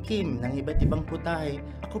pagtikim ng iba't ibang putahe.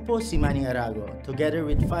 Ako po si Manny Arago, together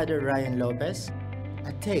with Father Ryan Lopez,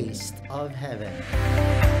 A Taste of Heaven.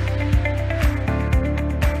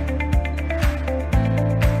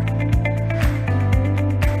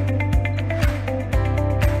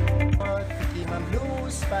 Tikimang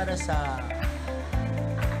blues para sa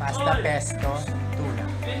pasta pesto tuna.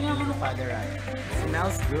 Father Ryan.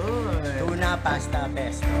 Smells good. Tuna pasta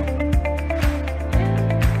pesto.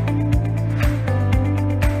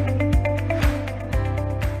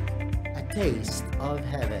 A Taste of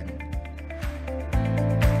Heaven.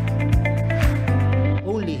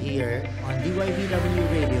 Only here on DYVW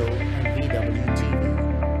Radio and VW TV.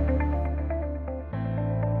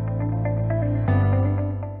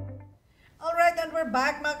 Alright, and we're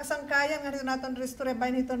back, mga kasangkayan. Nga natin Restore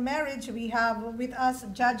by Newton Marriage. We have with us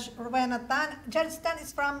Judge Rowena Tan. Judge Tan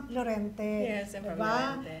is from Llorente. Yes, I'm from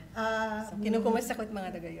diba? Llorente. So, kinukumasta ko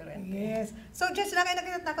mga taga Llorente. Yes. So, Judge, nakay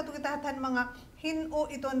nakatugitatan mga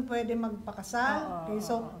hino iton pwede magpakasal. Oo, Okay,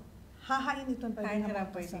 so, oo. hahain iton pwede Kahit na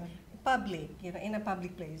hirap pwede. magpakasal. Public, in a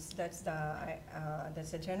public place. That's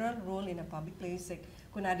the general rule in a public place. Like,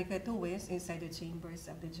 kunwari ka to is inside the chambers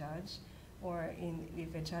of the judge, or if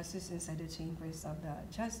a justice inside the chambers of the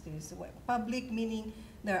justice. Public meaning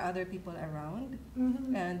there are other people around.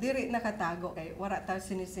 And diri nakatago kay wala ta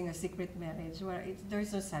sinising a secret marriage where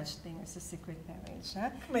there's no such thing as a secret marriage. Ha?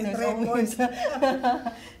 May There's record. always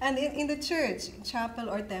and in the church, chapel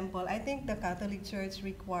or temple, I think the Catholic Church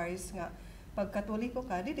requires nga pag Katoliko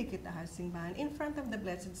ka, dili kita simbahan in front of the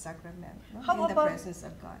Blessed Sacrament, no? How In the about- presence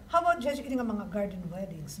of God. How about Judge, ini nga mga garden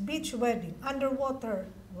weddings, beach wedding,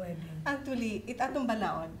 underwater wedding? Actually, it atong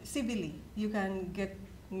balaod, civilly, you can get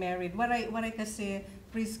married. Waray kasi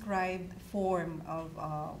prescribed form of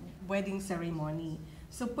wedding ceremony.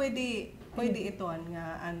 So pwede ito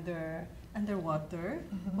nga underwater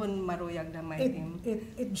kung maruyag na may team.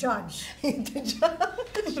 It judge.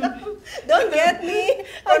 Don't get me!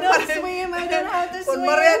 I don't swim, I don't know how to Kung swim.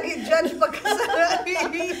 mariyag i-judge pagkasal.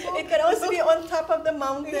 It can also be on top of the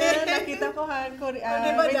mountain. Nakita ko hardcore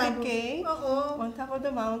Di ba, Rated Dano? K. Oo. On top of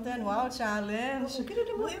the mountain. Wow, challenge. Kaya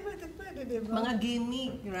di mo pwede, di ba? Mga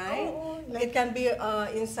gimmick, right? Oo, It can be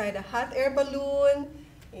inside a hot air balloon.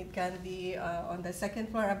 It can be on the second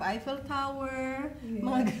floor of Eiffel Tower.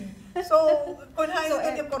 Mga So, kung hayo So,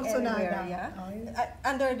 ito yung anywhere, porsunada. yeah. Okay.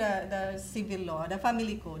 Under the civil law, the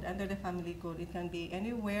family code, under the family code, it can be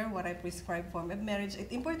anywhere what I prescribe form of marriage.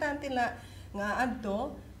 It importante la nga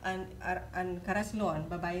adto ang karaslon,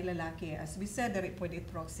 babae lalaki. As we said, there pwede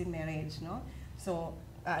proxy marriage, no? So,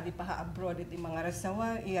 di pa abroad iti mga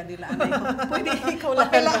rasawa, iya di lanay ko. Pwede ikaw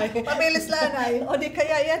lanay. Pabilis lanay. O di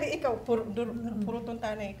kaya yan ikaw puro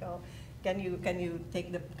tuntanay ikaw. Can you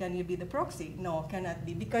be the proxy? No, cannot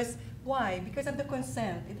be. Because why? Because of the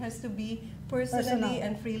consent. It has to be personally Personal.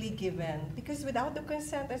 and freely given. Because without the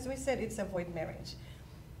consent, as we said, it's a void marriage.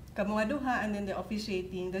 Kamungaduha, and then the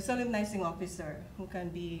officiating, the solemnizing officer, who can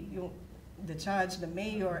be the judge, the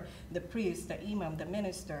mayor, the priest, the imam, the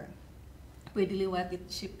minister. Pwede liwat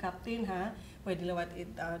it ship captain, ha? Pwede liwat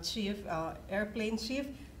it chief, airplane chief.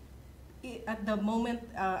 At the moment,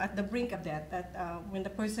 at the brink of death, that when the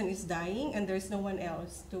person is dying and there's no one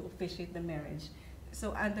else to officiate the marriage.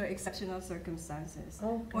 So under exceptional circumstances.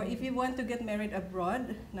 Okay. Or if you want to get married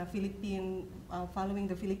abroad, na Philippine, following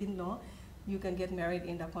the Philippine law, you can get married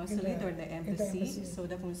in the consulate or the in the embassy. embassy. So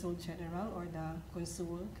the consul general or the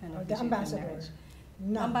consul can Or the officiate ambassador. marriage.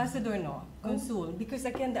 No. Ambassador, no. Consul. Because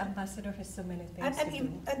again, the ambassador has so many things And, to do.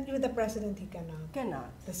 and with the president, he cannot. Cannot.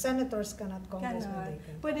 The senators cannot, congressmen, Cannot. they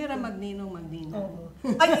can. Pwede ra magninong. Oo.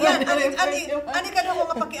 Ay, yan. Ani ka na ko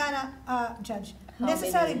nga pakiana, Judge. How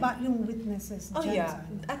Necessary many? ba yung witnesses Oh dyan yeah, sa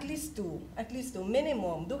ano? at least two,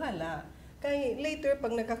 minimum, duha la. Kay later,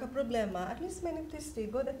 pag nagkakaproblema, at least may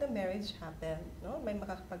nag-testigo that the marriage happened, no? May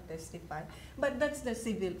makakapag-testify. But that's the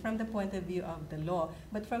civil, from the point of view of the law.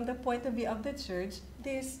 But from the point of view of the church,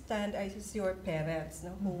 they stand as your parents,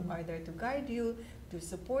 no? Who are there to guide you, to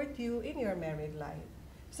support you in your married life.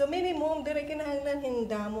 So minimum, dire kinahanglan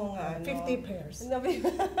hindamo nga, 50 pairs.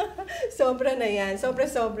 Sobra na yan, sobra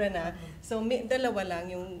na. So dalawa lang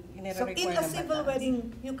yung So nire-require in a ng civil batas. wedding,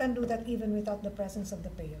 you can do that even without the presence of the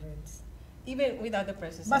parents. Even without the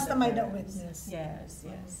presence Basta of the may the parents. witness. Yes.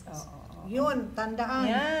 Oo. Yun, tandaan.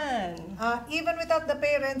 Yan. Even without the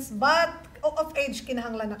parents, but of age,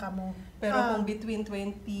 kinahanglan na kamo. Pero Ah, kung between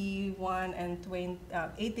 21 and 18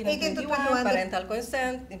 and 18 to 21, 21, parental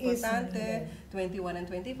consent, is importante. needed. 21 and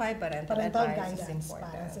 25, parental parental advice is guidance. Para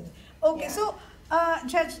important. Okay, Yeah. so,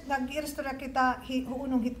 Judge, nag-irestora kita,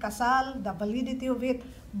 huunong hit kasal, the validity of it,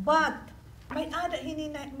 but may ada hini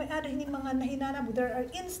mga nahinanabo. There are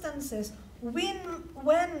instances when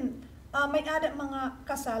may ada mga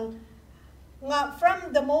kasal nga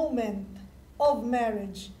from the moment of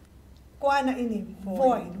marriage kuha na ini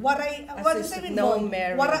void. Waray As what is does it mean no void?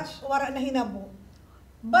 marriage. Wara na hinabo.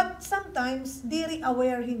 But sometimes diri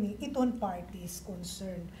aware hini iton party is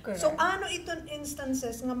concerned. Correct. So ano iton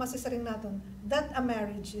instances nga masisaring naton that a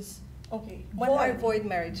marriage is Okay. What are void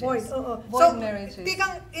marriages? void. Oo. Void So marriages.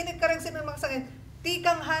 tikang ini karang sin mga sakit.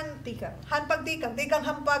 Tikang Tikang. tikang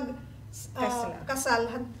hampag Kasal. kasal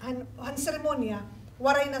han seremonya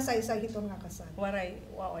waray na sa hiton nga kasal.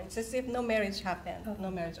 Wow, it's as if no marriage happened,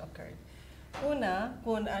 no marriage occurred. Una,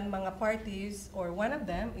 kung ang mga parties or one of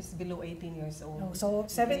them is below 18 years old. So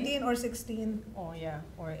 17 or 16 Oh yeah,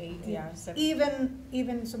 or 8, yeah.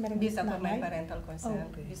 even sumerang Bisa pa may parental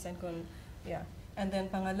consent. Okay. Bisan kung, yeah. And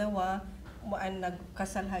then pangalawa, ang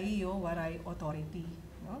nagkasal haiyo, waray authority.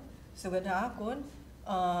 No? So gada akon,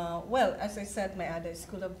 well, as I said, my other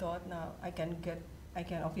school of thought na I can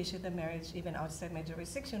officiate the marriage even outside my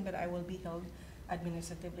jurisdiction, but I will be held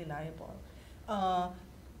administratively liable.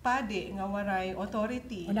 Padi nga waray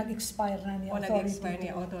authority. O nag-expire na niya O authority. nag-expire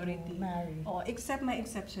niya to authority. marry. O, except may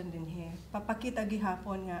exception din here. Papakita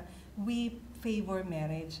gihapon nga, we favor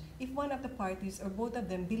marriage. If one of the parties or both of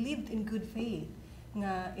them believed in good faith,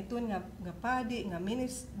 nga ito nga padi, nga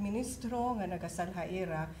ministro, nga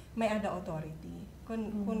nagasalhaira, may ada authority. Kung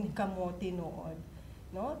kamo tinuod.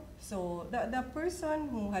 No? So, the person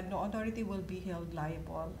who had no authority will be held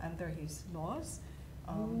liable under his laws.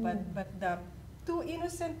 But the two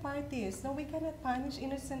innocent parties, no, we cannot punish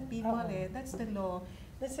innocent people. That's the law.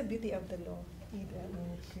 That's the beauty of the law.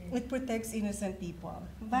 It protects innocent people.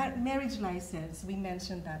 But marriage license, we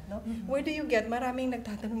mentioned that, no? Where do you get? Maraming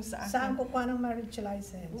nagtatanong sa akin. Saan kukuha ng marriage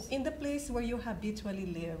license? In the place where you habitually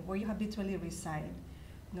live, where you habitually reside,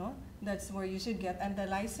 no? That's where you should get. And the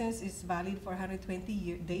license is valid for 120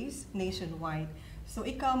 days nationwide. So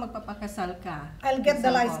ikaw magpapakasal ka. I'll get the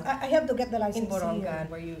example, license. I have to get the license in Borongan, here.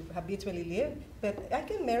 where you habitually live. But I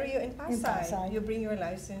can marry you in Pasay. Pasay. You bring your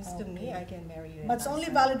license to me, I can marry you in But it's Pasay. only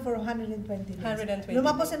valid for 120 days. 120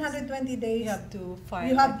 Lumapos in days. 120 days, You have to file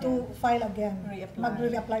you have again. to file again. Reapply.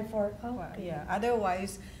 Mag-reapply for, Yeah.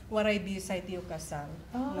 Otherwise, waray bisay tiyo kasal.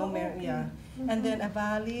 No okay. yeah. And then a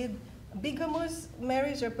valid bigamous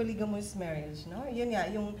marriage or polygamous marriage, no? Yun nga,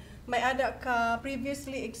 yung may ada ka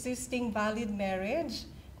previously existing valid marriage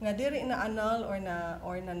nga diri na annul or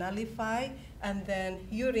na nullify, and then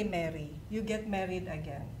you remarry. You get married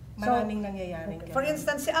again. Maraming nangyayari. For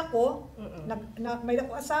instance, si ako, may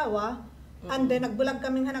ako asawa, and then nagbulag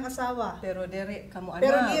kaming asawa. Pero diri kamo annul.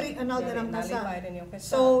 Pero diri annulled na ng kasal. Nullify din yung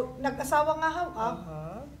kasal. So, nag-asawa nga hawak,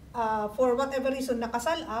 for whatever reason,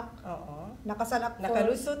 nakasalak, nakasalak for,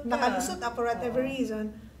 Nakalusot ka. nakalusot ako for whatever reason,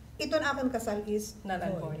 ito na akong kasal is Null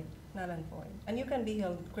and void. void. Null and void. And you can be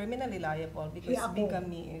held criminally liable because Yeah, ako.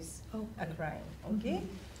 bigamy is a Okay. crime. Okay?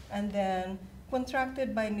 And then,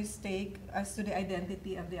 contracted by mistake as to the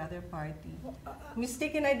identity of the other party.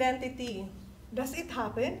 Mistaken identity. Does it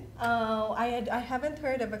happen? I haven't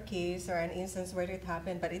heard of a case or an instance where it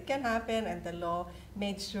happened, but it can happen, and the law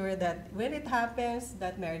made sure that when it happens,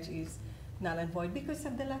 that marriage is null and void because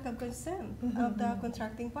of the lack of consent of the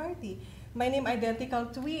contracting party. My name identical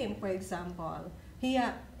twin, for example.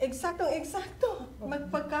 Hiya, eksakto.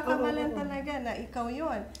 Magpagkakamalan talaga na ikaw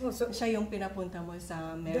yon. Oh, so- Siya yung pinapunta mo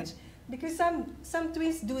sa marriage. Because some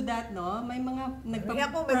twins do that, no? May mga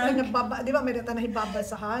Kaya po, may nagbaba, di ba, may nata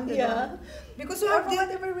nahibabasahan, di ba? Yeah. Because you Or have for the,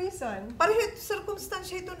 whatever reason. pareho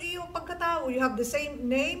circumstansya ito iyong pagkatao. You have the same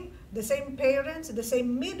name, the same parents, the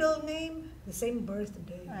same middle name, the same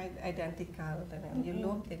birthday. Identical. You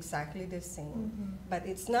look exactly the same. But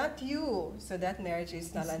it's not you. So that marriage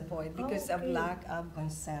is null and void because of Okay. lack of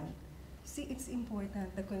consent. See, it's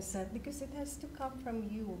important, the consent, because it has to come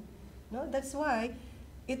from you. No, that's why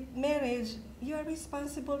marriage, you are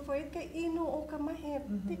responsible for it. Kay inuo ka mahit.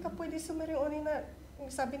 Di ka pwede sumariunin na,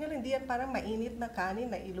 sabi nila, hindi yan parang mainit na kanin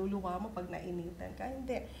na iluluwa mo pag nainitan ka.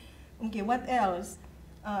 Hindi. Okay, what else?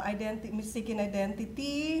 Mistaken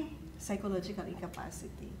identity, psychological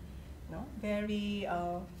incapacity. No? Very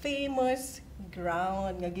famous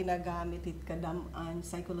ground nga ginagamit it kadamaan,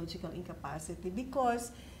 psychological incapacity,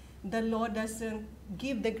 because the law doesn't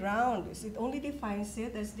give the ground. It only defines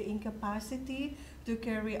it as the incapacity to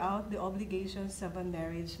carry out the obligations of a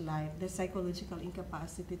marriage life, the psychological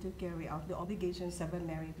incapacity to carry out the obligations of a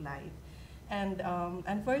married life. And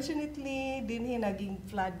unfortunately, din naging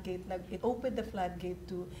floodgate, it opened the floodgate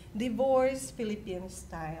to divorce Philippine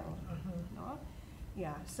style. No?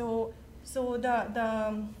 Yeah. So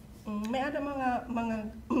may ada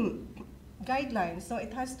mga guidelines. So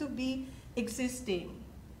it has to be existing.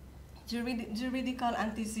 Juridical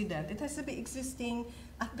antecedent. It has to be existing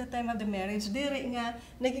at the time of the marriage. Diri nga,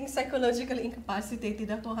 naging psychologically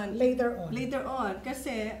incapacitated atuhan. Later on. Later on.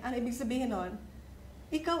 Kasi, ang ibig sabihin nun,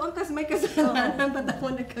 ikaw ang may kasalanan ba't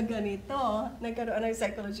ako nagkaganito? Nagkaroon ng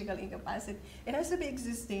psychological incapacity. It has to be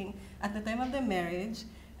existing at the time of the marriage,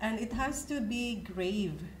 and it has to be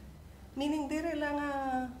grave. Meaning, dire lang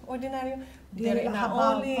ordinaryo, dire na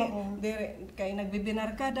oli, dire kay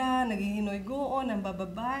nagbibinar ka da, naghihinoy goon, ang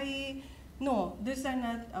bababae. No, those are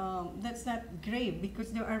not, that's not grave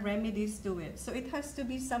because there are remedies to it. So it has to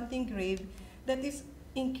be something grave that is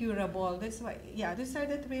incurable. That's why, yeah, these are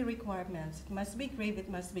the three requirements. It must be grave,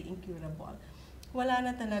 it must be incurable. Wala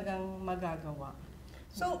na talagang magagawa.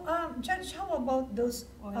 So, Judge, how about those,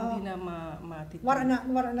 O hindi na matitid.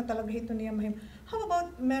 wala na talaga ito niya mahim. How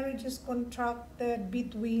about marriages contracted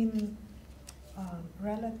between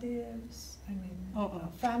relatives,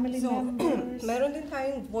 family members? Meron din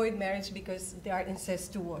tayong void marriage because they are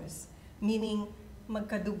incestuous. Meaning,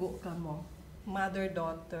 magkadugo ka mo.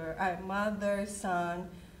 Mother-daughter,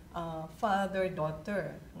 mother-son,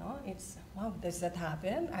 father-daughter. No? It's, wow, does that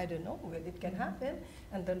happen? I don't know. Well, it can happen.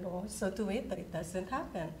 And the law so to it that it doesn't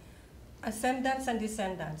happen. Ascendants and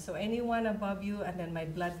descendants. So anyone above you and then my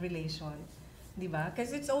blood relation. Diba?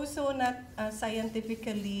 Because it's also not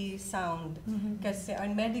scientifically sound. Kasi, or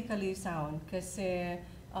medically sound. Kasi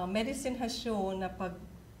medicine has shown na pag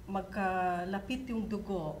magkalapit yung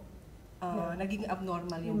dugo, naging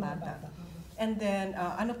abnormal yung bata. And then,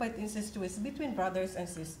 ano pa incestuous? Between brothers and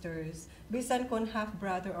sisters. Bisan kon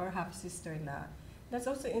half-brother or half-sister na. That's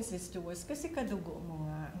also incestuous kasi kadugo mo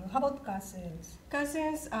nga. How about cousins?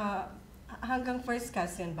 Cousins, hanggang first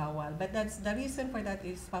cousin bawal. But the reason for that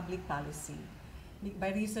is public policy.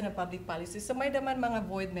 By reason of public policy. So may naman mga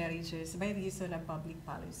void marriages by reason of public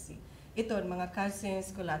policy. Ito, mga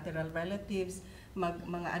cousins, collateral relatives,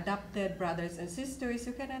 mga adopted brothers and sisters,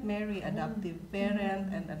 you cannot marry adoptive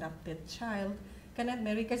parent and adopted child. Cannot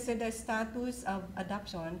marry kasi the status of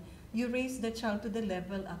adoption, you raise the child to the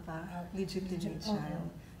level of a legitimate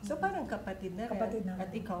child. So parang kapatid na rin. Kapatid na.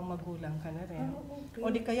 At ikaw magulang ka na rin. Okay.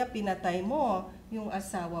 O di kaya pinatay mo yung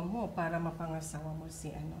asawa mo para mapangasawa mo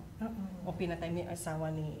si ano. O pinatay mo yung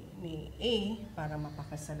asawa ni A para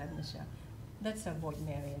mapakasalan mo siya. That's a void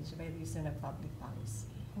marriage by reason of public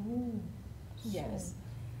policy. Oh. Yes.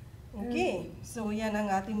 Okay. So yan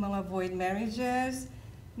ang ating mga void marriages.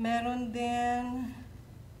 Meron din,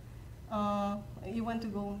 you want to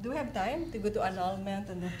go, do we have time to go to annulment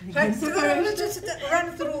and then Right, let's just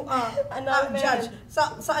run through Annulment. Judge.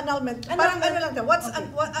 Sa annulment. Parang ano lang tayo.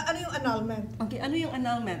 Ano yung annulment? Okay, ano yung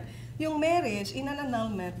annulment? Yung marriage, in an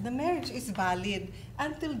annulment, the marriage is valid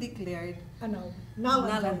until declared Ano? null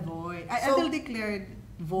and void. So- Until declared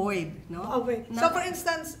void, no? Okay. So for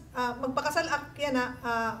instance, magpakasal ka na,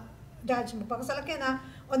 Judge, magpakasal ka na,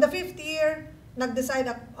 on the 5th year, nag-decide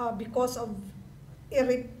because of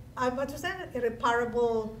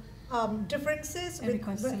irreparable differences with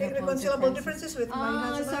Irreconcilable differences with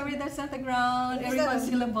my husband. Sorry, that's not the ground. Is that-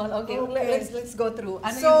 Irreconcilable. Okay, Okay. let's go through.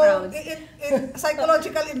 Ano So, yung grounds? in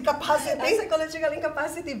psychological incapacity, Psychological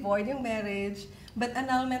incapacity, void yung marriage. But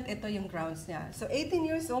annulment, ito yung grounds niya. So, 18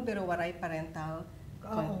 years old, pero waray parental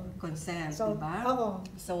consent, So, diba? oo.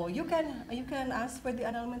 So, you can ask for the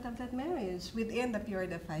annulment of that marriage within the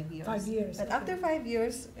period of 5 years. 5 years, But okay. after 5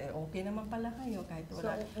 years, okay naman pala kayo kahit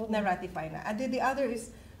wala, So, oo. na-ratify na. And then the other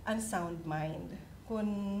is unsound mind.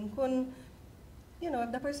 Kung you know,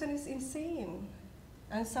 the person is insane.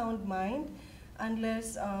 Unsound mind,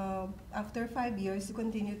 unless after 5 years, you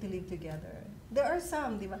continue to live together. There are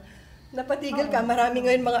some, di ba? Napatigil ka, marami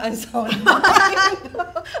ngayon mga unsound mind.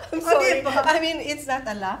 I'm sorry. I mean, it's not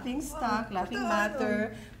a laughing stock, laughing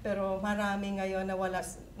matter, pero marami ngayon na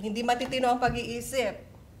hindi matitino ang pag-iisip.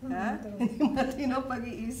 Ha? Hindi matino ang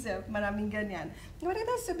pag-iisip. Maraming ganyan. But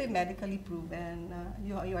it has to be medically proven na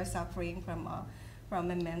you are suffering from a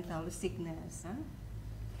mental sickness. Ha?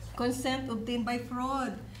 Consent obtained by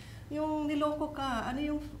fraud. Yung niloko ka,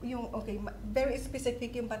 ano yung okay, very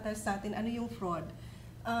specific yung batas sa atin, ano yung fraud?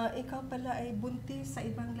 Ikaw pala ay buntis sa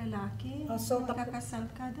ibang lalaki, So, magkakasal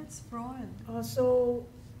ka, that's fraud. so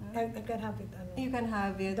I can have it. You can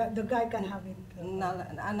have it. The guy can have it.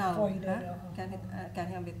 Annulled. Voided, Can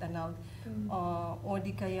have it annulled. O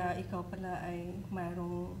di kaya ikaw pala ay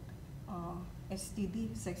mayroong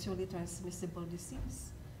STD, sexually transmissible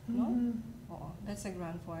disease. No? Oo, that's a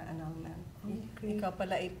ground for annulment. Okay. Ikaw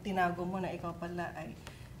pala ay tinago mo na ikaw pala ay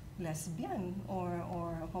lesbian or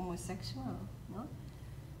homosexual, no?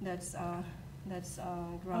 That's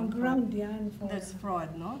ground. Ang ground yan for... That's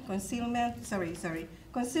fraud, no? Concealment,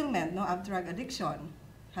 concealment, no, of drug addiction,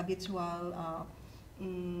 habitual,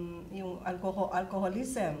 yung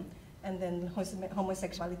alcoholism, and then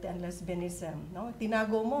homosexuality and lesbianism, no?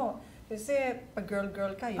 Tinago mo kasi pag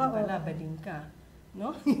girl ka, yung pala bading ka,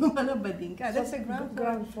 no? Yung pala bading ka. That's a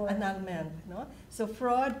ground for annulment, no? So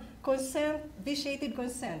fraud, consent, vitiated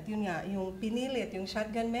consent, yun nga, yung pinilit, yung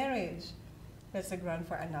shotgun marriage. That's a ground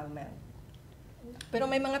for annulment. Pero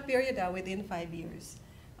may mga period within 5 years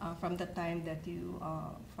from the time that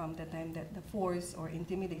the force or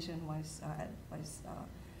intimidation was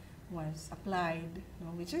applied,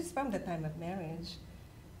 no, which is from the time of marriage,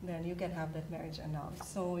 then you can have that marriage annulled.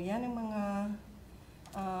 So yan ang mga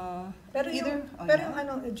Pero either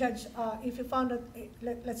yung Judge, if you found out,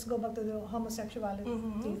 let's go back to the homosexuality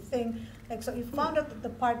thing. Like, so if you found out that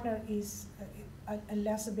the partner is a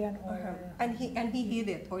lesbian or and he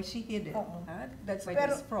hid it or she hid it, that's why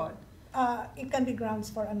Pero, it's fraud. It can be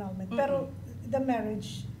grounds for annulment. Pero the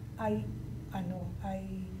marriage ay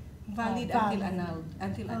Valid until annulled.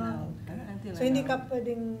 Until So hindi annulled. ka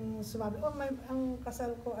pwedeng sumabi, ang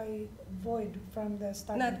kasal ko ay void from the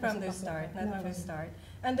start. Not from the start.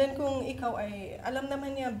 And then kung ikaw ay, alam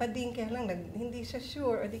naman niya, bading kaya lang, hindi siya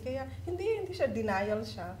sure, o di kaya, hindi siya, denial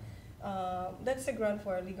siya, that's a ground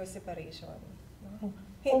for legal separation. No?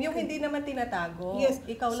 Okay. Yung hindi naman tinatago, Yes.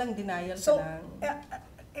 ikaw lang denial So, ka lang.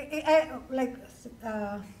 like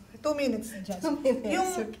 2 minutes, Judge. 2 minutes, Yung,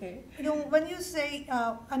 okay. yung when you say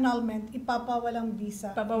annulment, ipapawalang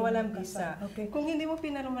visa. Pabawalang yung visa. kasal. Okay. Kung hindi mo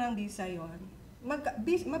pinawalang visa yon,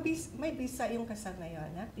 may visa yung kasal na yun,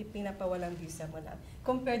 ha? Pinapawalang visa mo na.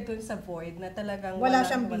 Compared dun sa void na talagang Wala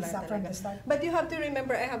siyang wala visa from the start. But you have to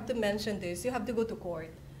remember, I have to mention this, you have to go to court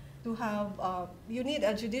to have, you need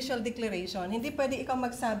a judicial declaration. Hindi pwede ikaw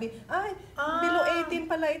magsabi, ay, below 18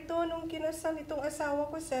 pala ito nung kinasal itong asawa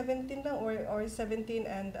ko, 17 lang, or 17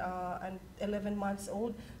 and 11 months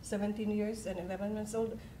old, 17 years and 11 months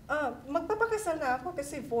old. Magpapakasal na ako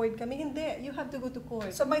kasi void kami. Hindi, you have to go to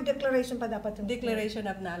court. So may declaration pa dapat yung Declaration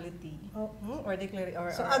of nullity. Oh. Or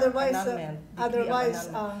So otherwise, annulment,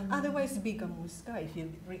 otherwise bigamous ka if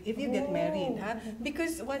you get married, ha?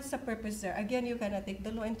 Because what's the purpose there? Again, you cannot take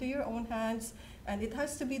the law into your own hands, and it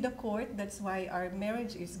has to be the court. That's why our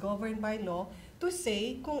marriage is governed by law to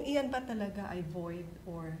say kung iyan ba talaga ay void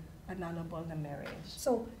or annullable na marriage.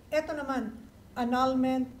 So, eto naman,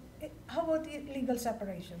 annulment. How about legal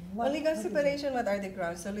separation? Legal separation, what are the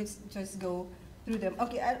grounds? So let's just go through them.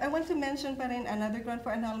 Okay, I want to mention pa rin another ground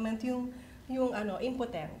for annulment, yung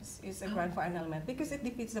impotence is a ground for annulment because it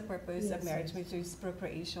defeats the purpose of marriage, which is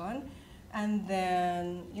procreation. And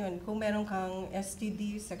then, yun, kung meron kang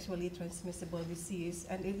STD, sexually transmissible disease,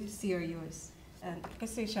 and it is serious. And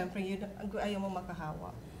kasi syempre, ayaw mo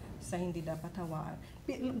makahawa sa hindi dapat hawaan.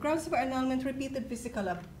 Grounds for annulment, repeated physical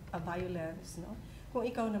violence, no? Kung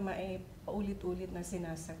ikaw naman ay paulit-ulit na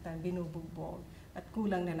sinasaktan, binubugbog, at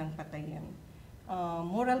kulang na ng patayin.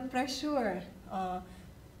 Moral pressure,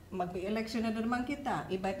 mag-election na naman kita,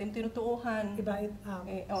 iba itim tinutuuhan,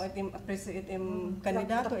 itim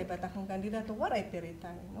kandidato, iba takong kandidato, waray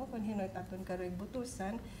piritay, no? Kung hinoy taton karoy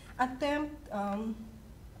butusan, attempt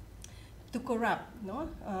to corrupt, no?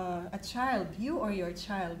 A child, you or your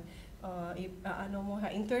child,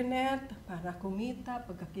 internet para kumita,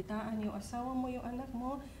 pagkakitaan yung asawa mo, yung anak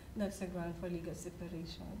mo, that's a ground for legal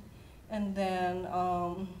separation. And then,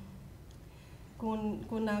 kung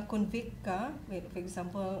na-convict ka, for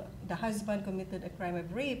example, the husband committed a crime of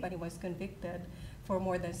rape and he was convicted for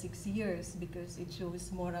more than 6 years because it shows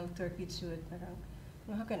moral turpitude. Parang,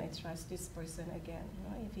 how can I trust this person again,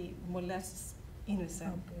 no? If he molests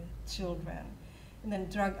innocent children. And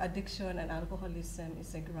then drug addiction and alcoholism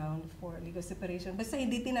is a ground for legal separation. Basta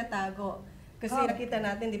hindi tinatago. Kasi nakita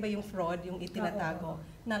natin, di ba yung fraud, yung itinatago,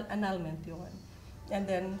 annulment yun. And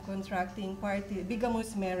then contracting party,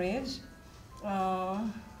 bigamous marriage,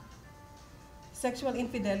 sexual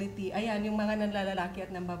infidelity, ayan, yung mga nanlalaki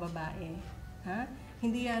at nambababae. Ha?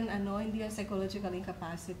 Hindi yan psychological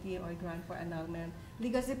incapacity or ground for annulment.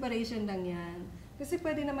 Legal separation lang yan. Kasi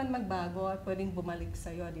pwede naman magbago at pwedeng bumalik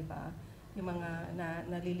sa'yo, di ba? Yung mga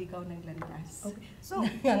naliligaw ng landas. Okay. So,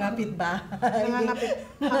 nangangapit ba?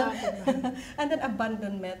 And then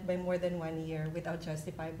abandonment by more than 1 year without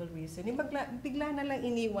justifiable reason. Yung bigla na lang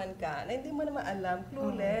iniwan ka, na hindi mo naman alam,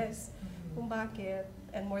 clueless, kung bakit,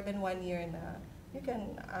 and more than 1 year na, you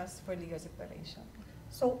can ask for legal separation.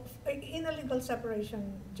 So, in a legal separation,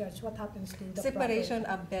 Judge, what happens to the separation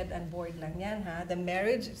of bed and board lang yan, ha? The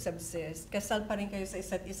marriage subsists. Kasal pa rin kayo sa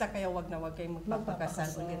isa't isa, kaya wag na wag kayong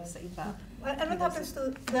magpapakasal ulit sa iba. And what happens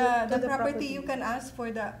to the property? You can ask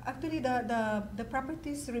for actually the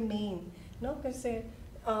properties remain, no? Kasi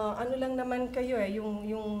ano lang naman kayo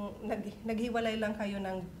yung naghiwalay lang kayo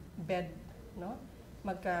ng bed, no?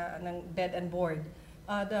 Ng bed and board.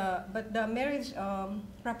 But the marriage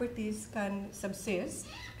properties can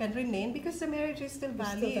subsist, can remain because the marriage is still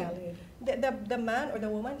valid. The man or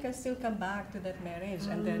the woman can still come back to that marriage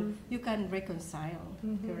and then you can reconcile,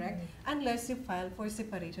 correct? Unless you file for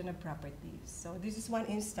separation of properties. So this is one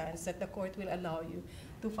instance that the court will allow you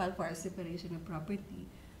to file for a separation of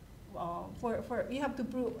property. You have to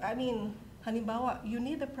prove, halimbawa, you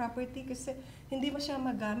need the property kasi hindi mo siya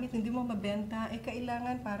magamit, hindi mo mabenta,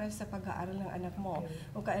 kailangan para sa pag-aaral ng anak mo.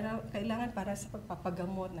 O kailangan para sa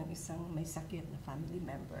pagpapagamot ng isang may sakit na family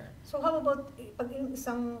member. So how about, pag yung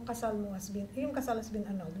isang kasal mo yung kasal has been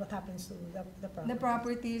annulled, what happens to the property? The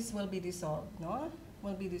properties will be dissolved, no?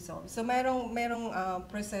 Will be dissolved. So merong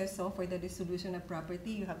proseso for the dissolution of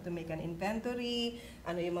property. You have to make an inventory,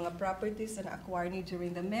 yung mga properties na acquired niyo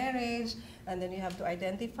during the marriage, and then you have to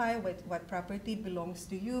identify what property belongs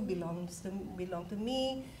to you, belong to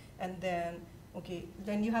me, and then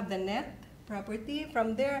you have the net property.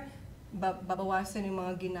 From there, babawasan yung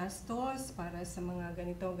mga ginastos para sa mga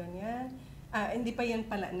ganito, ganyan. Hindi pa yan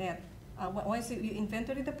pala net. Once you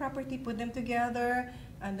inventory the property, put them together,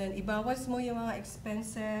 and then ibawas mo yung mga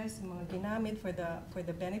expenses, yung mga ginamit for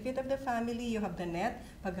the benefit of the family, you have the net,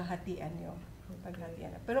 paghahatian nyo.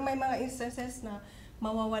 Pero may mga instances na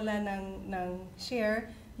mawawala ng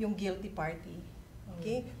share yung guilty party.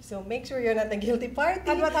 Okay? So make sure you're not a guilty party.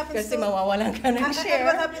 And what happens kasi to- mawawalan ka ng And share.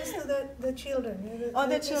 what happens to the children? The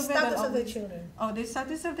The children status are of the always- children. The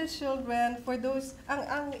status of the children, for those,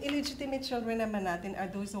 ang illegitimate children naman natin are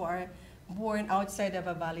those who are born outside of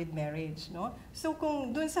a valid marriage, no? So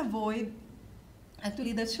kung dun sa void,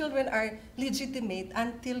 actually the children are legitimate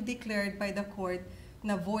until declared by the court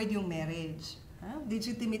na void yung marriage.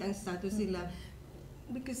 Legitimate ang status nila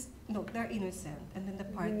because no, they're innocent, and then the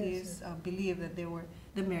parties believe that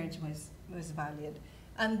the marriage was valid.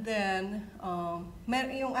 And then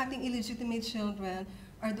yung ating illegitimate children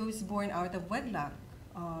are those born out of wedlock,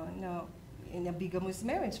 in a bigamous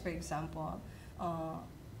marriage, for example.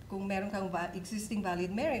 Kung meron kang existing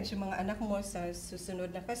valid marriage, yung mga anak mo sa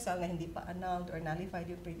susunod na kasal na hindi pa annulled or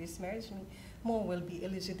nullified yung previous marriage mo will be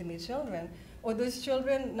illegitimate children. O those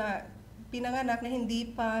children na pinanganak na hindi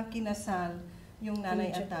pa kinasal yung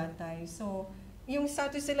nanay at tatay. So, yung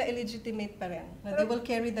status sila illegitimate pa rin. Na they will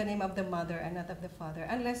carry the name of the mother and not of the father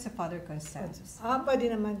unless the father consents.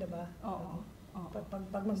 Pwede naman, diba? Oo.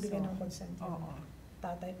 Pag magbigay ng consent yung Oo.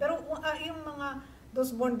 tatay. Pero yung mga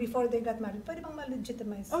those born before they got married, pwede bang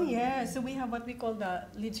ma-legitimize? Oh yeah, so we have what we call the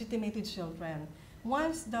legitimated children.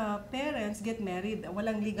 Once the parents get married,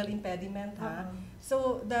 walang legal impediment,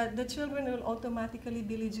 so the children will automatically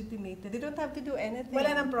be legitimated. They don't have to do anything.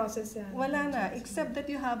 Wala nang process yan. Wala na, except that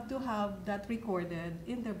you have to have that recorded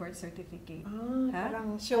in their birth certificate.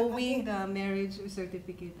 Parang Showing the marriage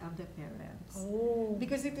certificate of the parents. Oh.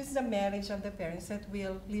 Because it is the marriage of the parents that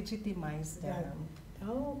will legitimize them.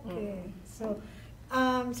 Okay. So,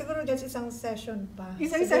 siguro just isang session pa.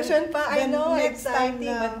 Isang session pa, I Then know, next time exciting,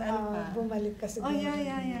 na but ano pa? bumalik ka siguro. Oh,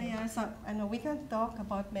 yeah. So, we can talk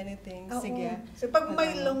about many things. Oo. Sige. So, pag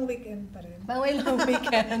may long weekend pa rin. Pag may long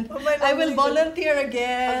weekend, Pag may long I will weekend. volunteer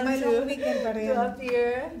again Pag may long weekend pa rin. to appear.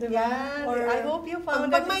 Diba? Yeah, Or I hope you found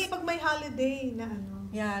pag that. pag may holiday na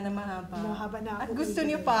Yeah, na mahaba. Mahaba na At ako gusto bibigay.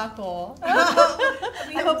 niyo pa ako.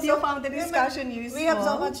 I I hope you found the discussion useful. We have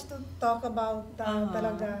so much to talk about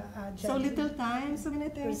talaga. So Jen. little time, so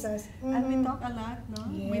many things. Precise. And we Mhm. talk a lot, no?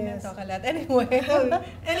 Yes. Women talk a lot. Anyway.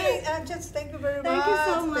 Anyway, just thank you very much. Thank you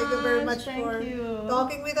so Thank you very much. much Thank for you.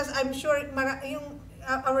 talking with us. I'm sure yung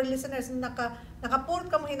our listeners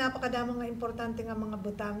nakapult ka mo hinapakadamang nga importante nga mga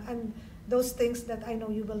butang and those things that I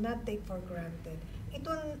know you will not take for granted.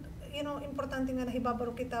 Iton importante nga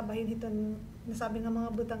nahibabaro kita bahin hiton nasabi nga mga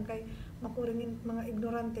butang kay makuring mga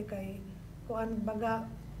ignorante kay kuan baga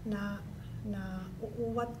na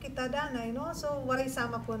uuwat kita danay no, so waray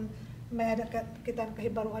sama kun may ada kita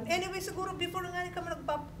kahibaruan. Anyway, siguro before nga ka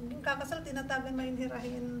kakasal tinatagan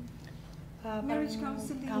mainhirahin Marriage parang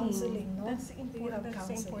counseling. no? That's You have important. That's the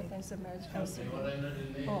counseling. importance of marriage counseling.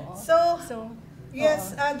 Oo. So,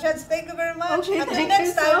 yes, Judge, thank you very much. Okay, Until thank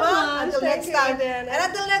next you so time, much. Until Thank next you, time. Eden. And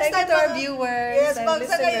until next Thank time, you to our mga- viewers yes, and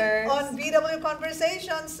pagsakay listeners. on VW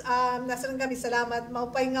Conversations, nasa lang kami salamat.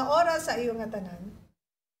 Maupay nga oras sa iyong nga tanan.